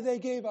 Today they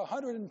gave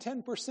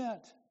 110%,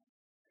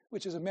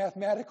 which is a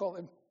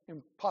mathematical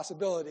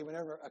impossibility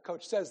whenever a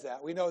coach says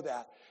that. We know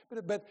that.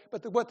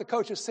 But what the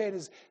coach is saying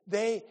is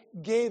they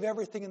gave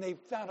everything and they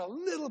found a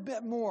little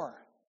bit more.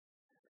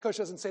 The coach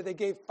doesn't say they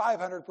gave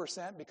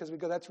 500% because we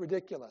go, that's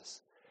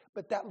ridiculous.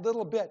 But that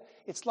little bit,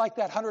 it's like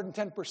that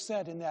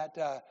 110% in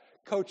that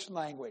coach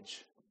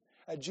language.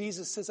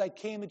 Jesus says, I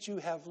came that you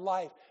have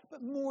life,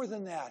 but more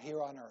than that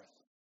here on earth.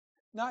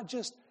 Not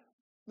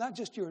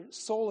just your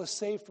soul is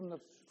saved from the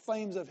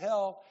flames of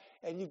hell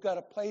and you've got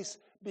a place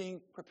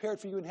being prepared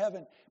for you in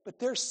heaven, but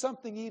there's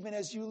something even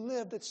as you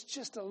live that's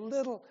just a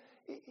little,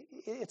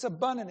 it's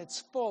abundant,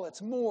 it's full,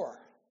 it's more.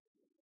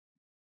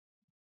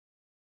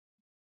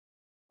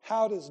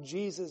 How does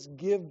Jesus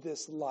give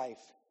this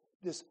life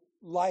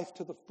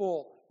to the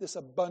full, this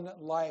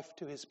abundant life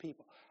to his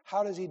people?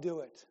 How does he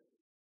do it?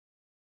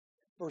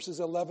 Verses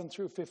 11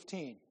 through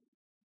 15.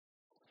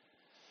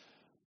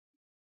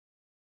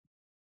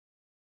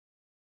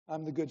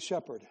 I'm the good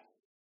shepherd.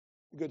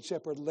 The good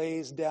shepherd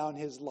lays down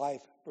his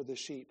life for the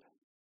sheep.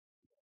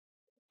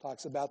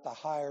 Talks about the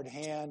hired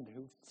hand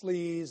who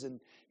flees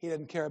and he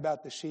doesn't care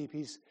about the sheep.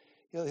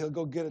 He'll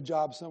go get a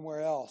job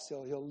somewhere else.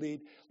 He'll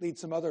lead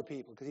some other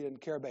people because he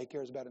doesn't care about. He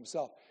cares about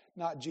himself.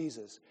 Not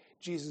Jesus.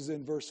 Jesus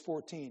in verse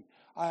 14.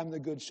 I am the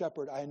good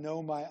shepherd. I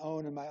know my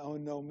own and my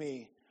own know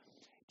me.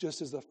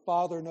 Just as the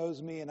Father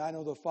knows me and I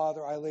know the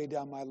Father, I lay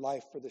down my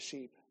life for the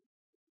sheep.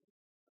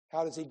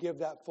 How does he give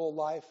that full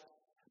life?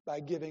 By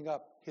giving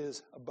up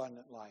his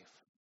abundant life.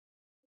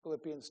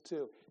 Philippians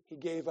 2. He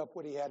gave up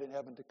what he had in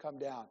heaven to come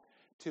down,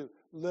 to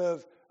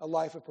live a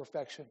life of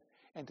perfection,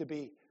 and to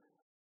be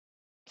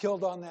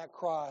killed on that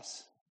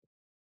cross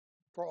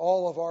for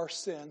all of our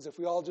sins. If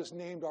we all just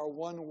named our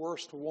one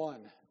worst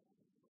one,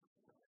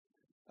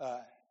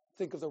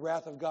 think of the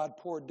wrath of God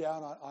poured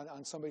down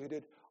on somebody who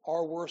did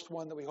our worst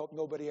one that we hope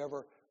nobody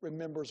ever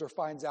remembers or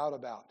finds out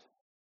about.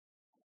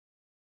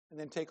 And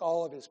then take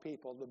all of his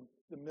people,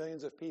 the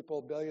millions of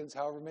people, billions,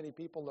 however many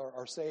people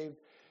are saved.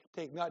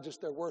 Take not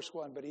just their worst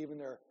one, but even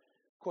their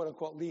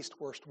quote-unquote least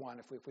worst one,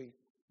 if we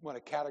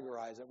want to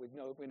categorize it.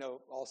 We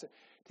know all.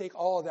 Take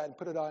all of that and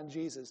put it on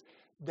Jesus.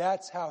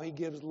 That's how he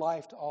gives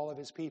life to all of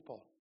his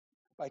people,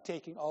 by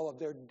taking all of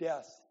their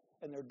death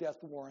and their death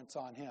warrants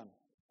on him.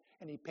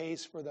 And he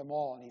pays for them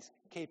all, and he's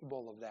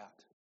capable of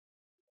that.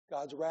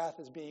 God's wrath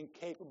is being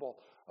capable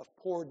of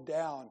poured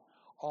down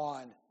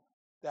on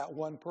that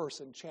one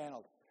person,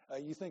 channeled.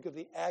 You think of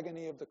the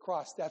agony of the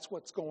cross. That's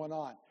what's going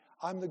on.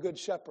 I'm the good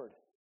shepherd.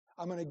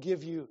 I'm going to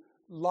give you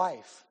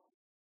life,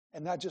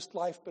 and not just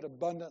life, but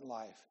abundant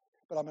life.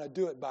 But I'm going to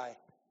do it by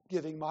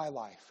giving my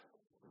life.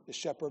 The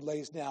shepherd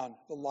lays down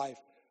the life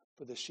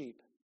for the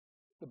sheep.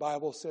 The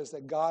Bible says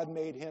that God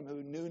made him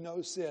who knew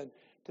no sin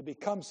to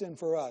become sin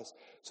for us,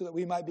 so that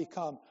we might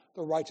become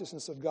the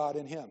righteousness of God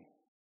in him.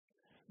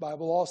 The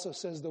Bible also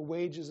says the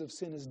wages of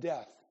sin is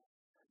death.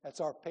 That's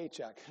our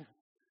paycheck.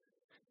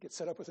 Get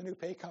set up with a new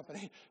pay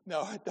company.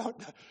 No, I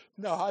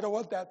don't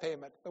want that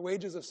payment. The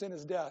wages of sin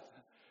is death.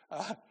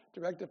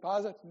 Direct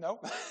deposit?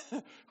 Nope.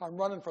 I'm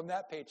running from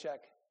that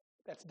paycheck.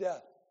 That's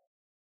death.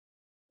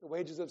 The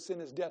wages of sin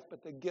is death,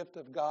 but the gift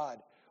of God,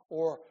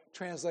 or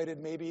translated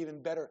maybe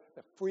even better,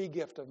 the free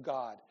gift of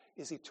God,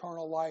 is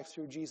eternal life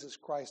through Jesus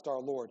Christ our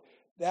Lord.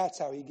 That's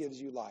how he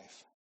gives you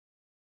life.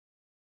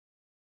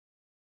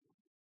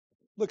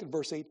 Look at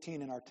verse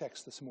 18 in our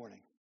text this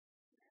morning.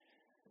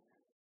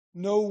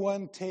 No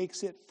one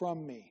takes it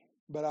from me,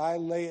 but I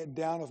lay it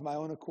down of my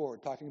own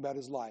accord, talking about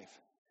his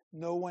life.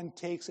 No one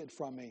takes it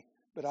from me,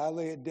 but I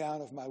lay it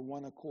down of my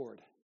one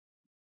accord.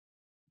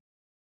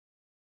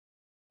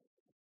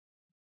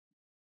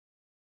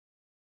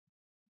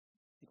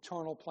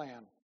 Eternal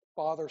plan.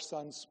 Father,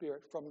 Son,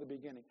 Spirit from the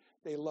beginning.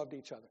 They loved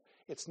each other.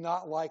 It's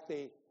not like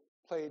they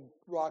played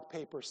rock,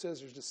 paper,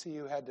 scissors to see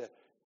who had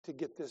to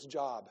get this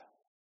job.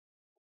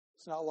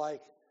 It's not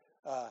like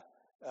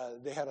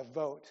they had a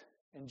vote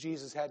and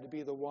Jesus had to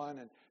be the one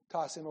and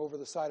toss him over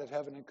the side of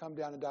heaven and come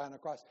down and die on the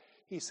cross.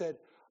 He said,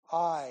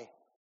 I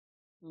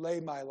lay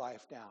my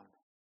life down.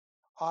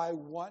 I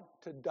want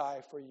to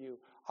die for you.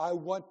 I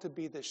want to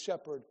be the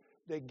shepherd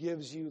that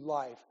gives you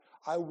life.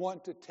 I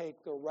want to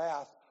take the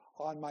wrath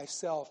on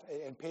myself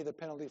and pay the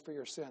penalty for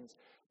your sins.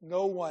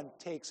 No one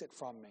takes it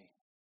from me.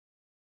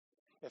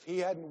 If he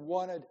hadn't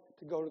wanted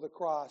to go to the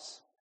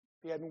cross,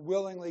 if he hadn't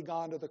willingly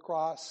gone to the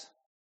cross,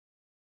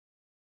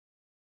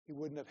 he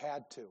wouldn't have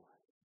had to.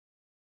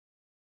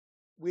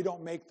 We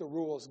don't make the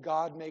rules.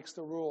 God makes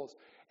the rules.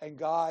 And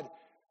God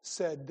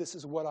said, this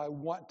is what I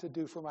want to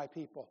do for my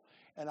people.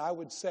 And I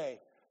would say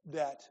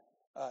that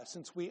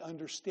since we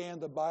understand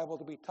the Bible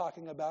to be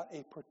talking about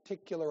a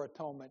particular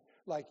atonement,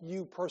 like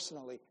you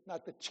personally,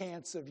 not the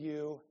chance of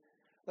you,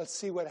 let's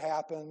see what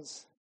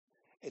happens.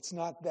 It's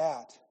not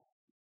that.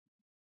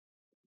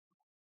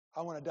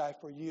 I want to die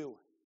for you,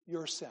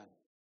 your sin. I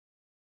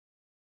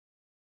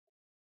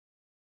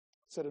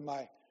said in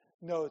my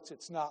notes,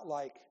 it's not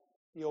like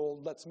the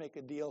old let's make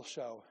a deal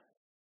show.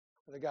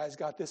 The guy's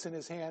got this in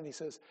his hand. He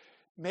says,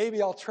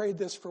 maybe I'll trade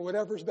this for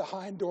whatever's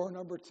behind door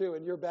number 2,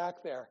 and you're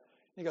back there.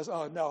 And he goes,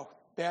 oh, no,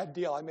 bad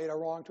deal. I made a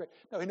wrong trade.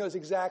 No, he knows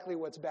exactly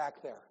what's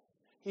back there.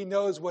 He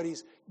knows what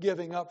he's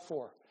giving up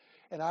for.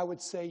 And I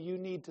would say you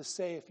need to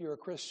say, if you're a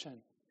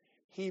Christian,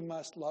 he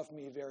must love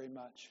me very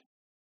much.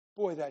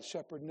 Boy, that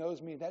shepherd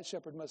knows me. That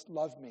shepherd must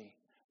love me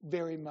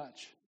very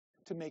much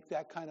to make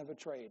that kind of a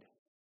trade,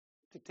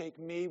 to take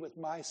me with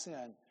my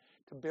sin,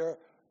 to bear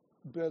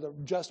the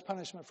just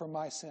punishment for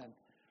my sin.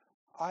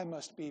 I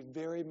must be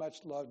very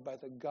much loved by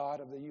the God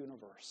of the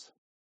universe.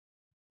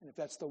 And if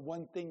that's the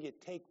one thing you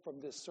take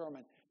from this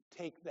sermon,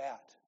 take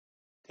that.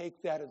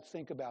 Take that and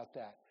think about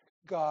that.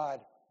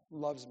 God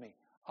loves me.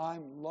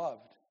 I'm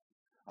loved.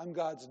 I'm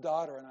God's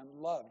daughter and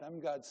I'm loved. I'm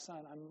God's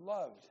son. I'm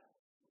loved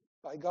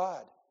by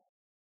God.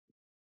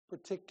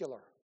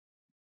 Particular.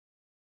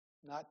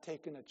 Not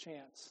taking a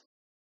chance.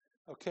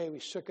 Okay, we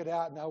shook it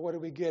out. Now what do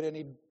we get?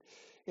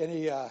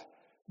 Any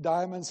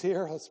diamonds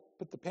here? Let's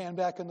put the pan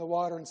back in the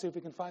water and see if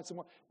we can find some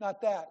more.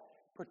 Not that.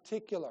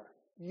 Particular.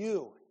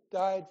 You.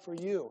 Died for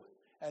you.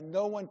 And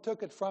no one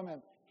took it from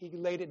him. He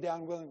laid it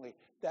down willingly.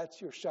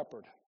 That's your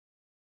shepherd.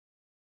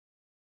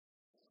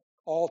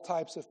 All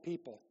types of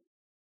people.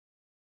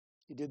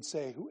 He did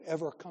say,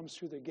 whoever comes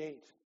through the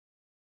gate.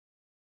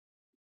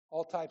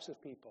 All types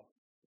of people.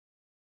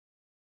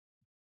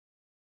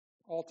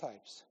 All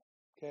types.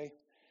 Okay?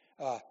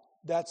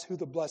 That's who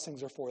the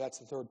blessings are for. That's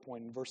the third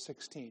point in verse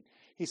 16.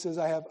 He says,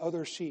 I have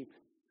other sheep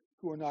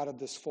who are not of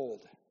this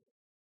fold.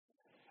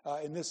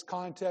 In this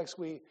context,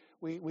 we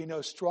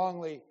know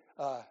strongly,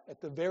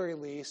 at the very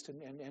least,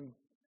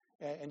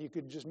 and you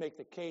could just make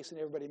the case, and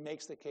everybody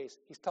makes the case,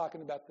 he's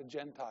talking about the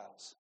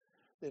Gentiles,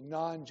 the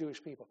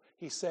non-Jewish people.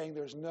 He's saying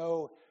there's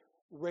no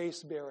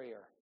race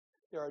barrier.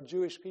 There are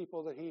Jewish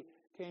people that he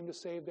came to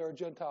save. There are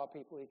Gentile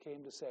people he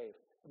came to save.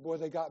 Boy,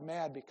 they got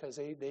mad because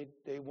they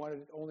wanted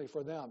it only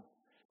for them.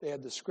 They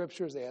had the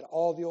Scriptures. They had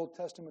all the Old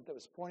Testament that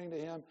was pointing to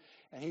him.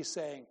 And he's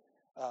saying,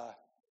 if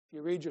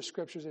you read your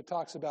Scriptures, it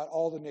talks about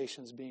all the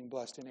nations being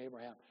blessed in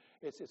Abraham.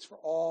 It's for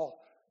all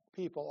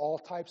people, all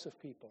types of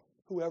people,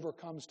 whoever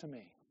comes to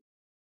me.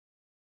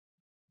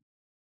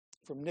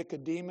 From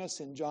Nicodemus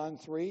in John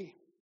 3,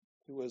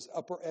 who was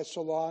upper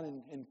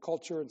echelon in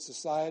culture and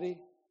society.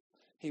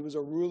 He was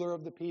a ruler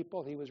of the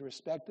people. He was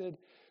respected,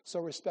 so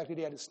respected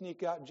he had to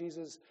sneak out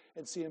Jesus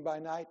and see him by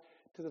night.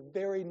 To the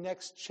very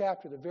next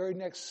chapter, the very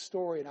next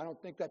story, and I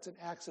don't think that's an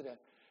accident,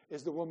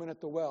 is the woman at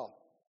the well.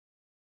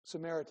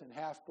 Samaritan,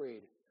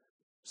 half-breed,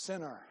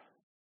 sinner.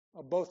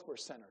 Well, both were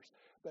sinners.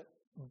 But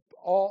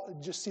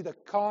just see the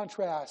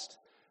contrast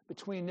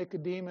between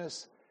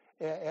Nicodemus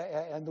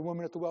and the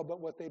woman at the well. But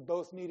what they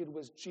both needed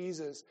was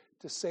Jesus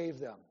to save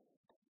them.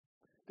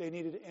 They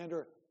needed to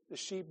enter the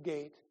sheep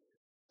gate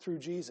through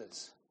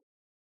Jesus.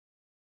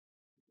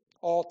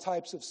 All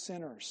types of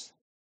sinners.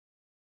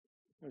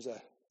 There's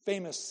a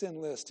famous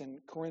sin list in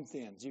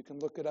Corinthians. You can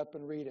look it up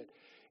and read it.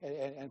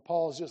 And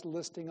Paul's just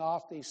listing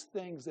off these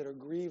things that are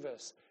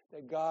grievous,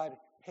 that God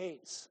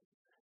hates,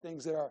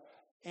 things that are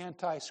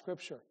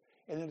anti-Scripture.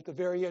 And then at the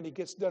very end, he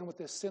gets done with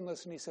this sin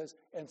list and he says,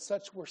 and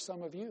such were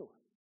some of you.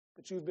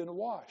 But you've been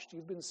washed,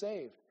 you've been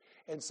saved.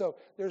 And so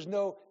there's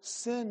no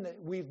sin that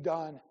we've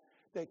done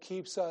that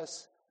keeps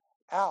us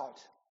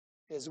out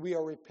as we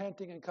are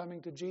repenting and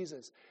coming to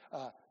Jesus.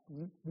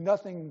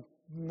 Nothing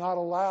not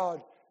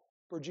allowed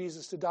for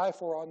Jesus to die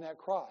for on that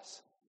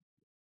cross.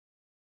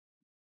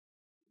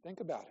 Think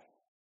about it.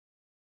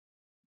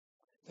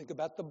 Think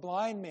about the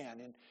blind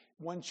man in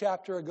one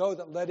chapter ago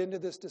that led into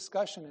this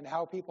discussion and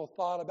how people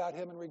thought about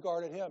him and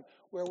regarded him.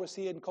 Where was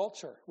he in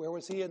culture? Where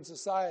was he in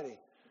society?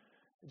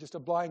 Just a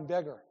blind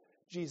beggar.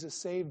 Jesus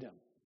saved him.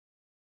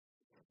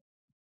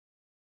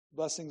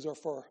 Blessings are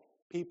for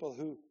people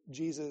who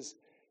Jesus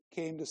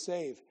came to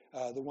save.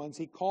 The ones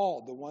he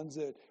called, the ones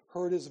that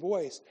heard his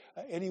voice,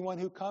 anyone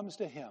who comes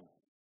to him.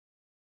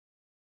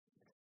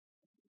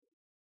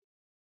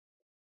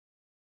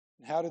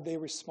 And how did they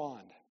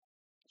respond?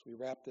 As we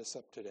wrap this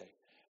up today.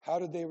 How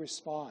did they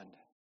respond?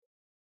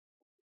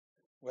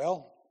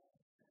 Well,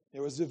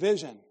 there was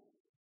division.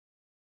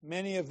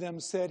 Many of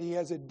them said he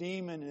has a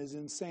demon and is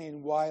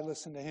insane. Why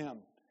listen to him?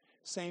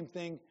 Same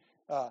thing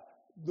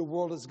the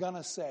world is going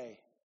to say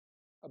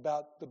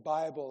about the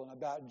Bible and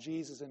about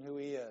Jesus and who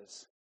he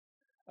is.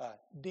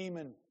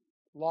 Demon,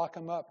 lock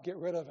him up, get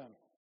rid of him.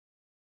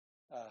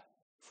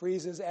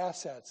 Freeze his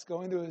assets,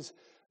 go into his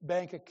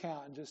bank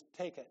account and just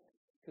take it,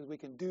 because we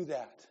can do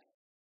that.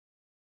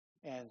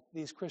 And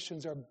these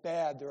Christians are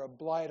bad. They're a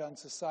blight on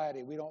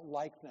society. We don't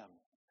like them.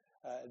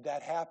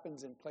 That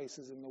happens in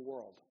places in the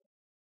world.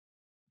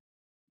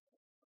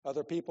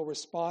 Other people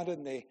responded,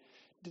 and they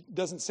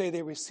doesn't say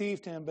they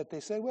received him, but they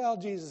say, well,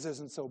 Jesus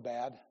isn't so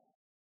bad.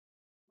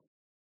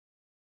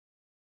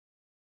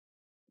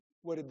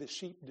 What did the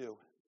sheep do,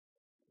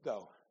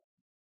 though?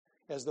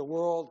 As the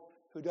world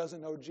who doesn't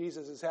know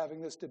Jesus is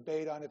having this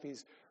debate on if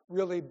he's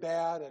really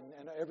bad,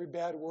 and every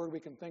bad word we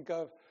can think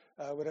of,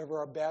 whatever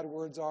our bad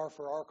words are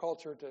for our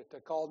culture, to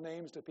call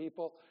names to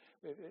people,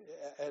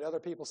 and other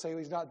people say, well,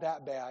 he's not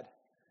that bad.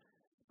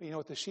 But you know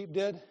what the sheep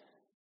did?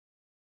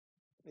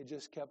 They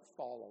just kept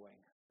following,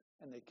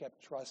 and they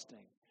kept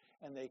trusting,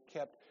 and they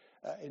kept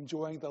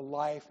enjoying the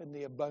life and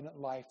the abundant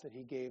life that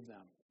he gave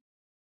them.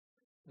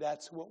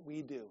 That's what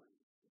we do,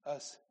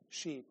 us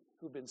sheep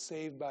who've been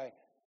saved by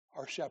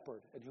our shepherd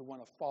and who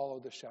want to follow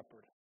the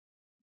shepherd.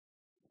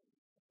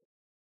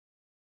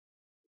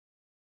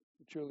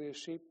 Truly a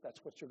sheep,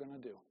 that's what you're going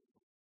to do.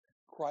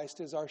 Christ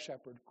is our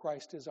shepherd.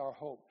 Christ is our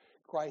hope.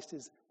 Christ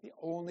is the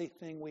only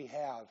thing we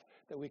have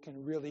that we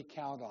can really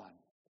count on.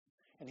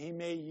 And he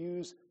may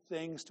use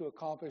things to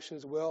accomplish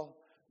his will.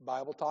 The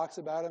Bible talks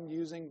about him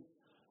using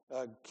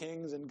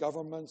kings and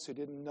governments who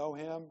didn't know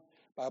him.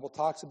 The Bible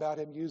talks about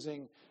him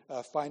using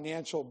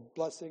financial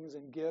blessings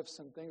and gifts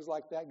and things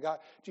like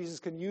that. Jesus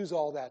can use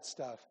all that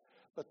stuff.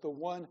 But the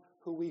one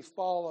who we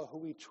follow, who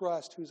we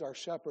trust, who's our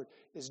shepherd,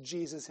 is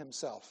Jesus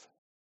himself.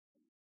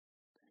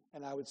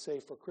 And I would say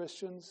for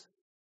Christians,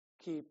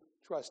 keep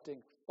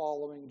trusting,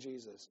 following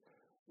Jesus.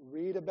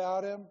 Read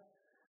about him.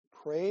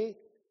 Pray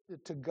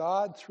to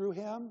God through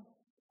him.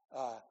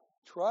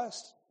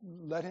 Trust.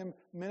 Let him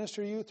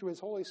minister you through his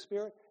Holy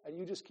Spirit. And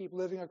you just keep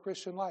living a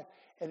Christian life.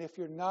 And if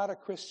you're not a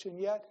Christian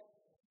yet,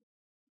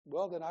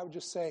 well, then I would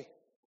just say,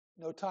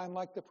 No time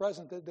like the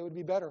present that would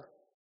be better.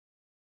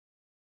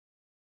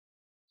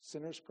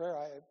 Sinner's prayer,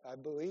 I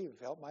believe.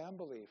 Help my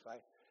unbelief.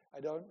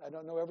 I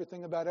don't know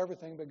everything about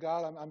everything, but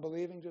God, I'm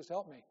believing. Just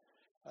help me.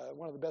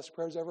 One of the best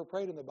prayers ever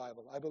prayed in the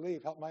Bible. I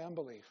believe. Help my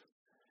unbelief.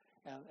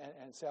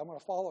 And say, I'm going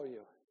to follow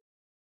you.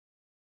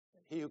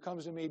 He who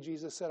comes to me,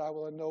 Jesus said, I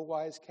will in no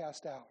wise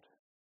cast out.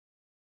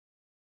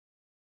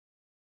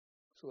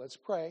 So let's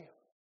pray.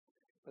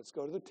 Let's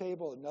go to the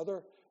table.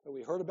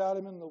 We heard about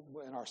him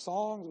in our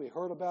songs. We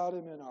heard about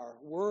him in our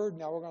word.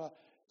 Now we're going to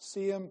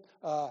see him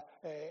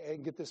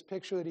and get this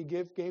picture that he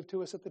gave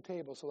to us at the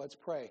table. So let's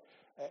pray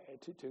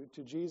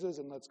to Jesus,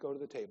 and let's go to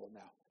the table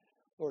now.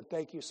 Lord,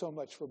 thank you so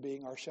much for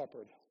being our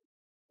shepherd.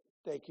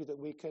 Thank you that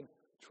we can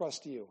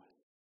trust you.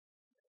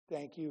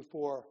 Thank you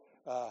for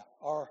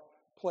our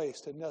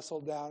place to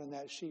nestle down in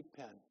that sheep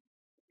pen.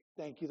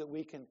 Thank you that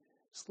we can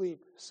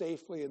sleep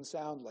safely and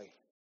soundly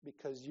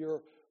because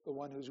you're the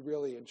one who's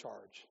really in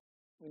charge.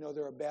 We know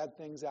there are bad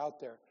things out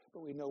there,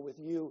 but we know with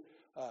you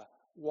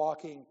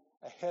walking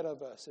ahead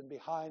of us and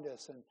behind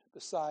us and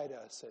beside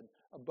us and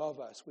above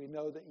us, we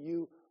know that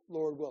you,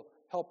 Lord, will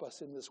help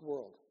us in this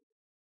world.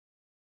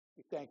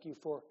 We thank you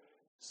for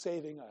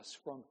saving us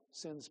from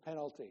sin's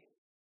penalty.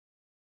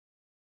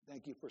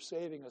 Thank you for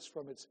saving us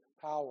from its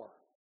power.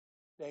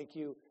 Thank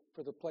you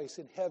for the place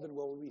in heaven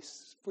where we'll be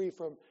free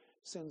from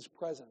sin's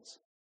presence.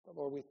 But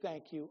Lord, we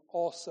thank you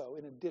also,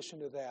 in addition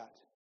to that,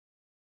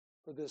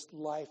 for this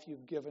life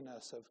you've given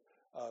us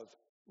of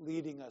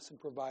leading us and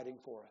providing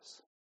for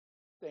us.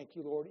 Thank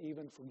you, Lord,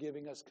 even for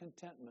giving us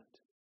contentment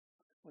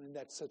when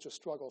that's such a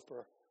struggle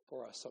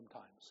for us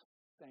sometimes.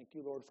 Thank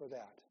you, Lord, for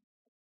that.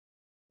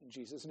 In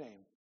Jesus' name,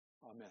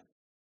 amen.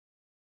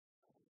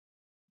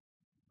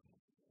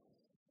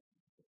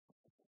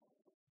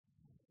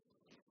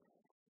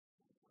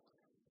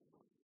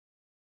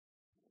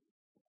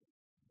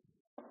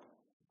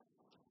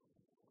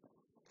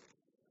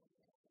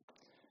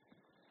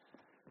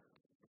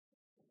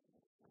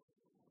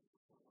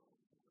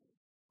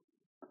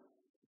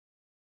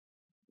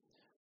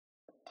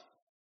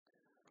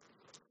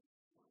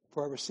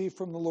 For I received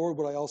from the Lord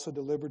what I also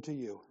delivered to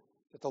you,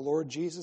 that the Lord Jesus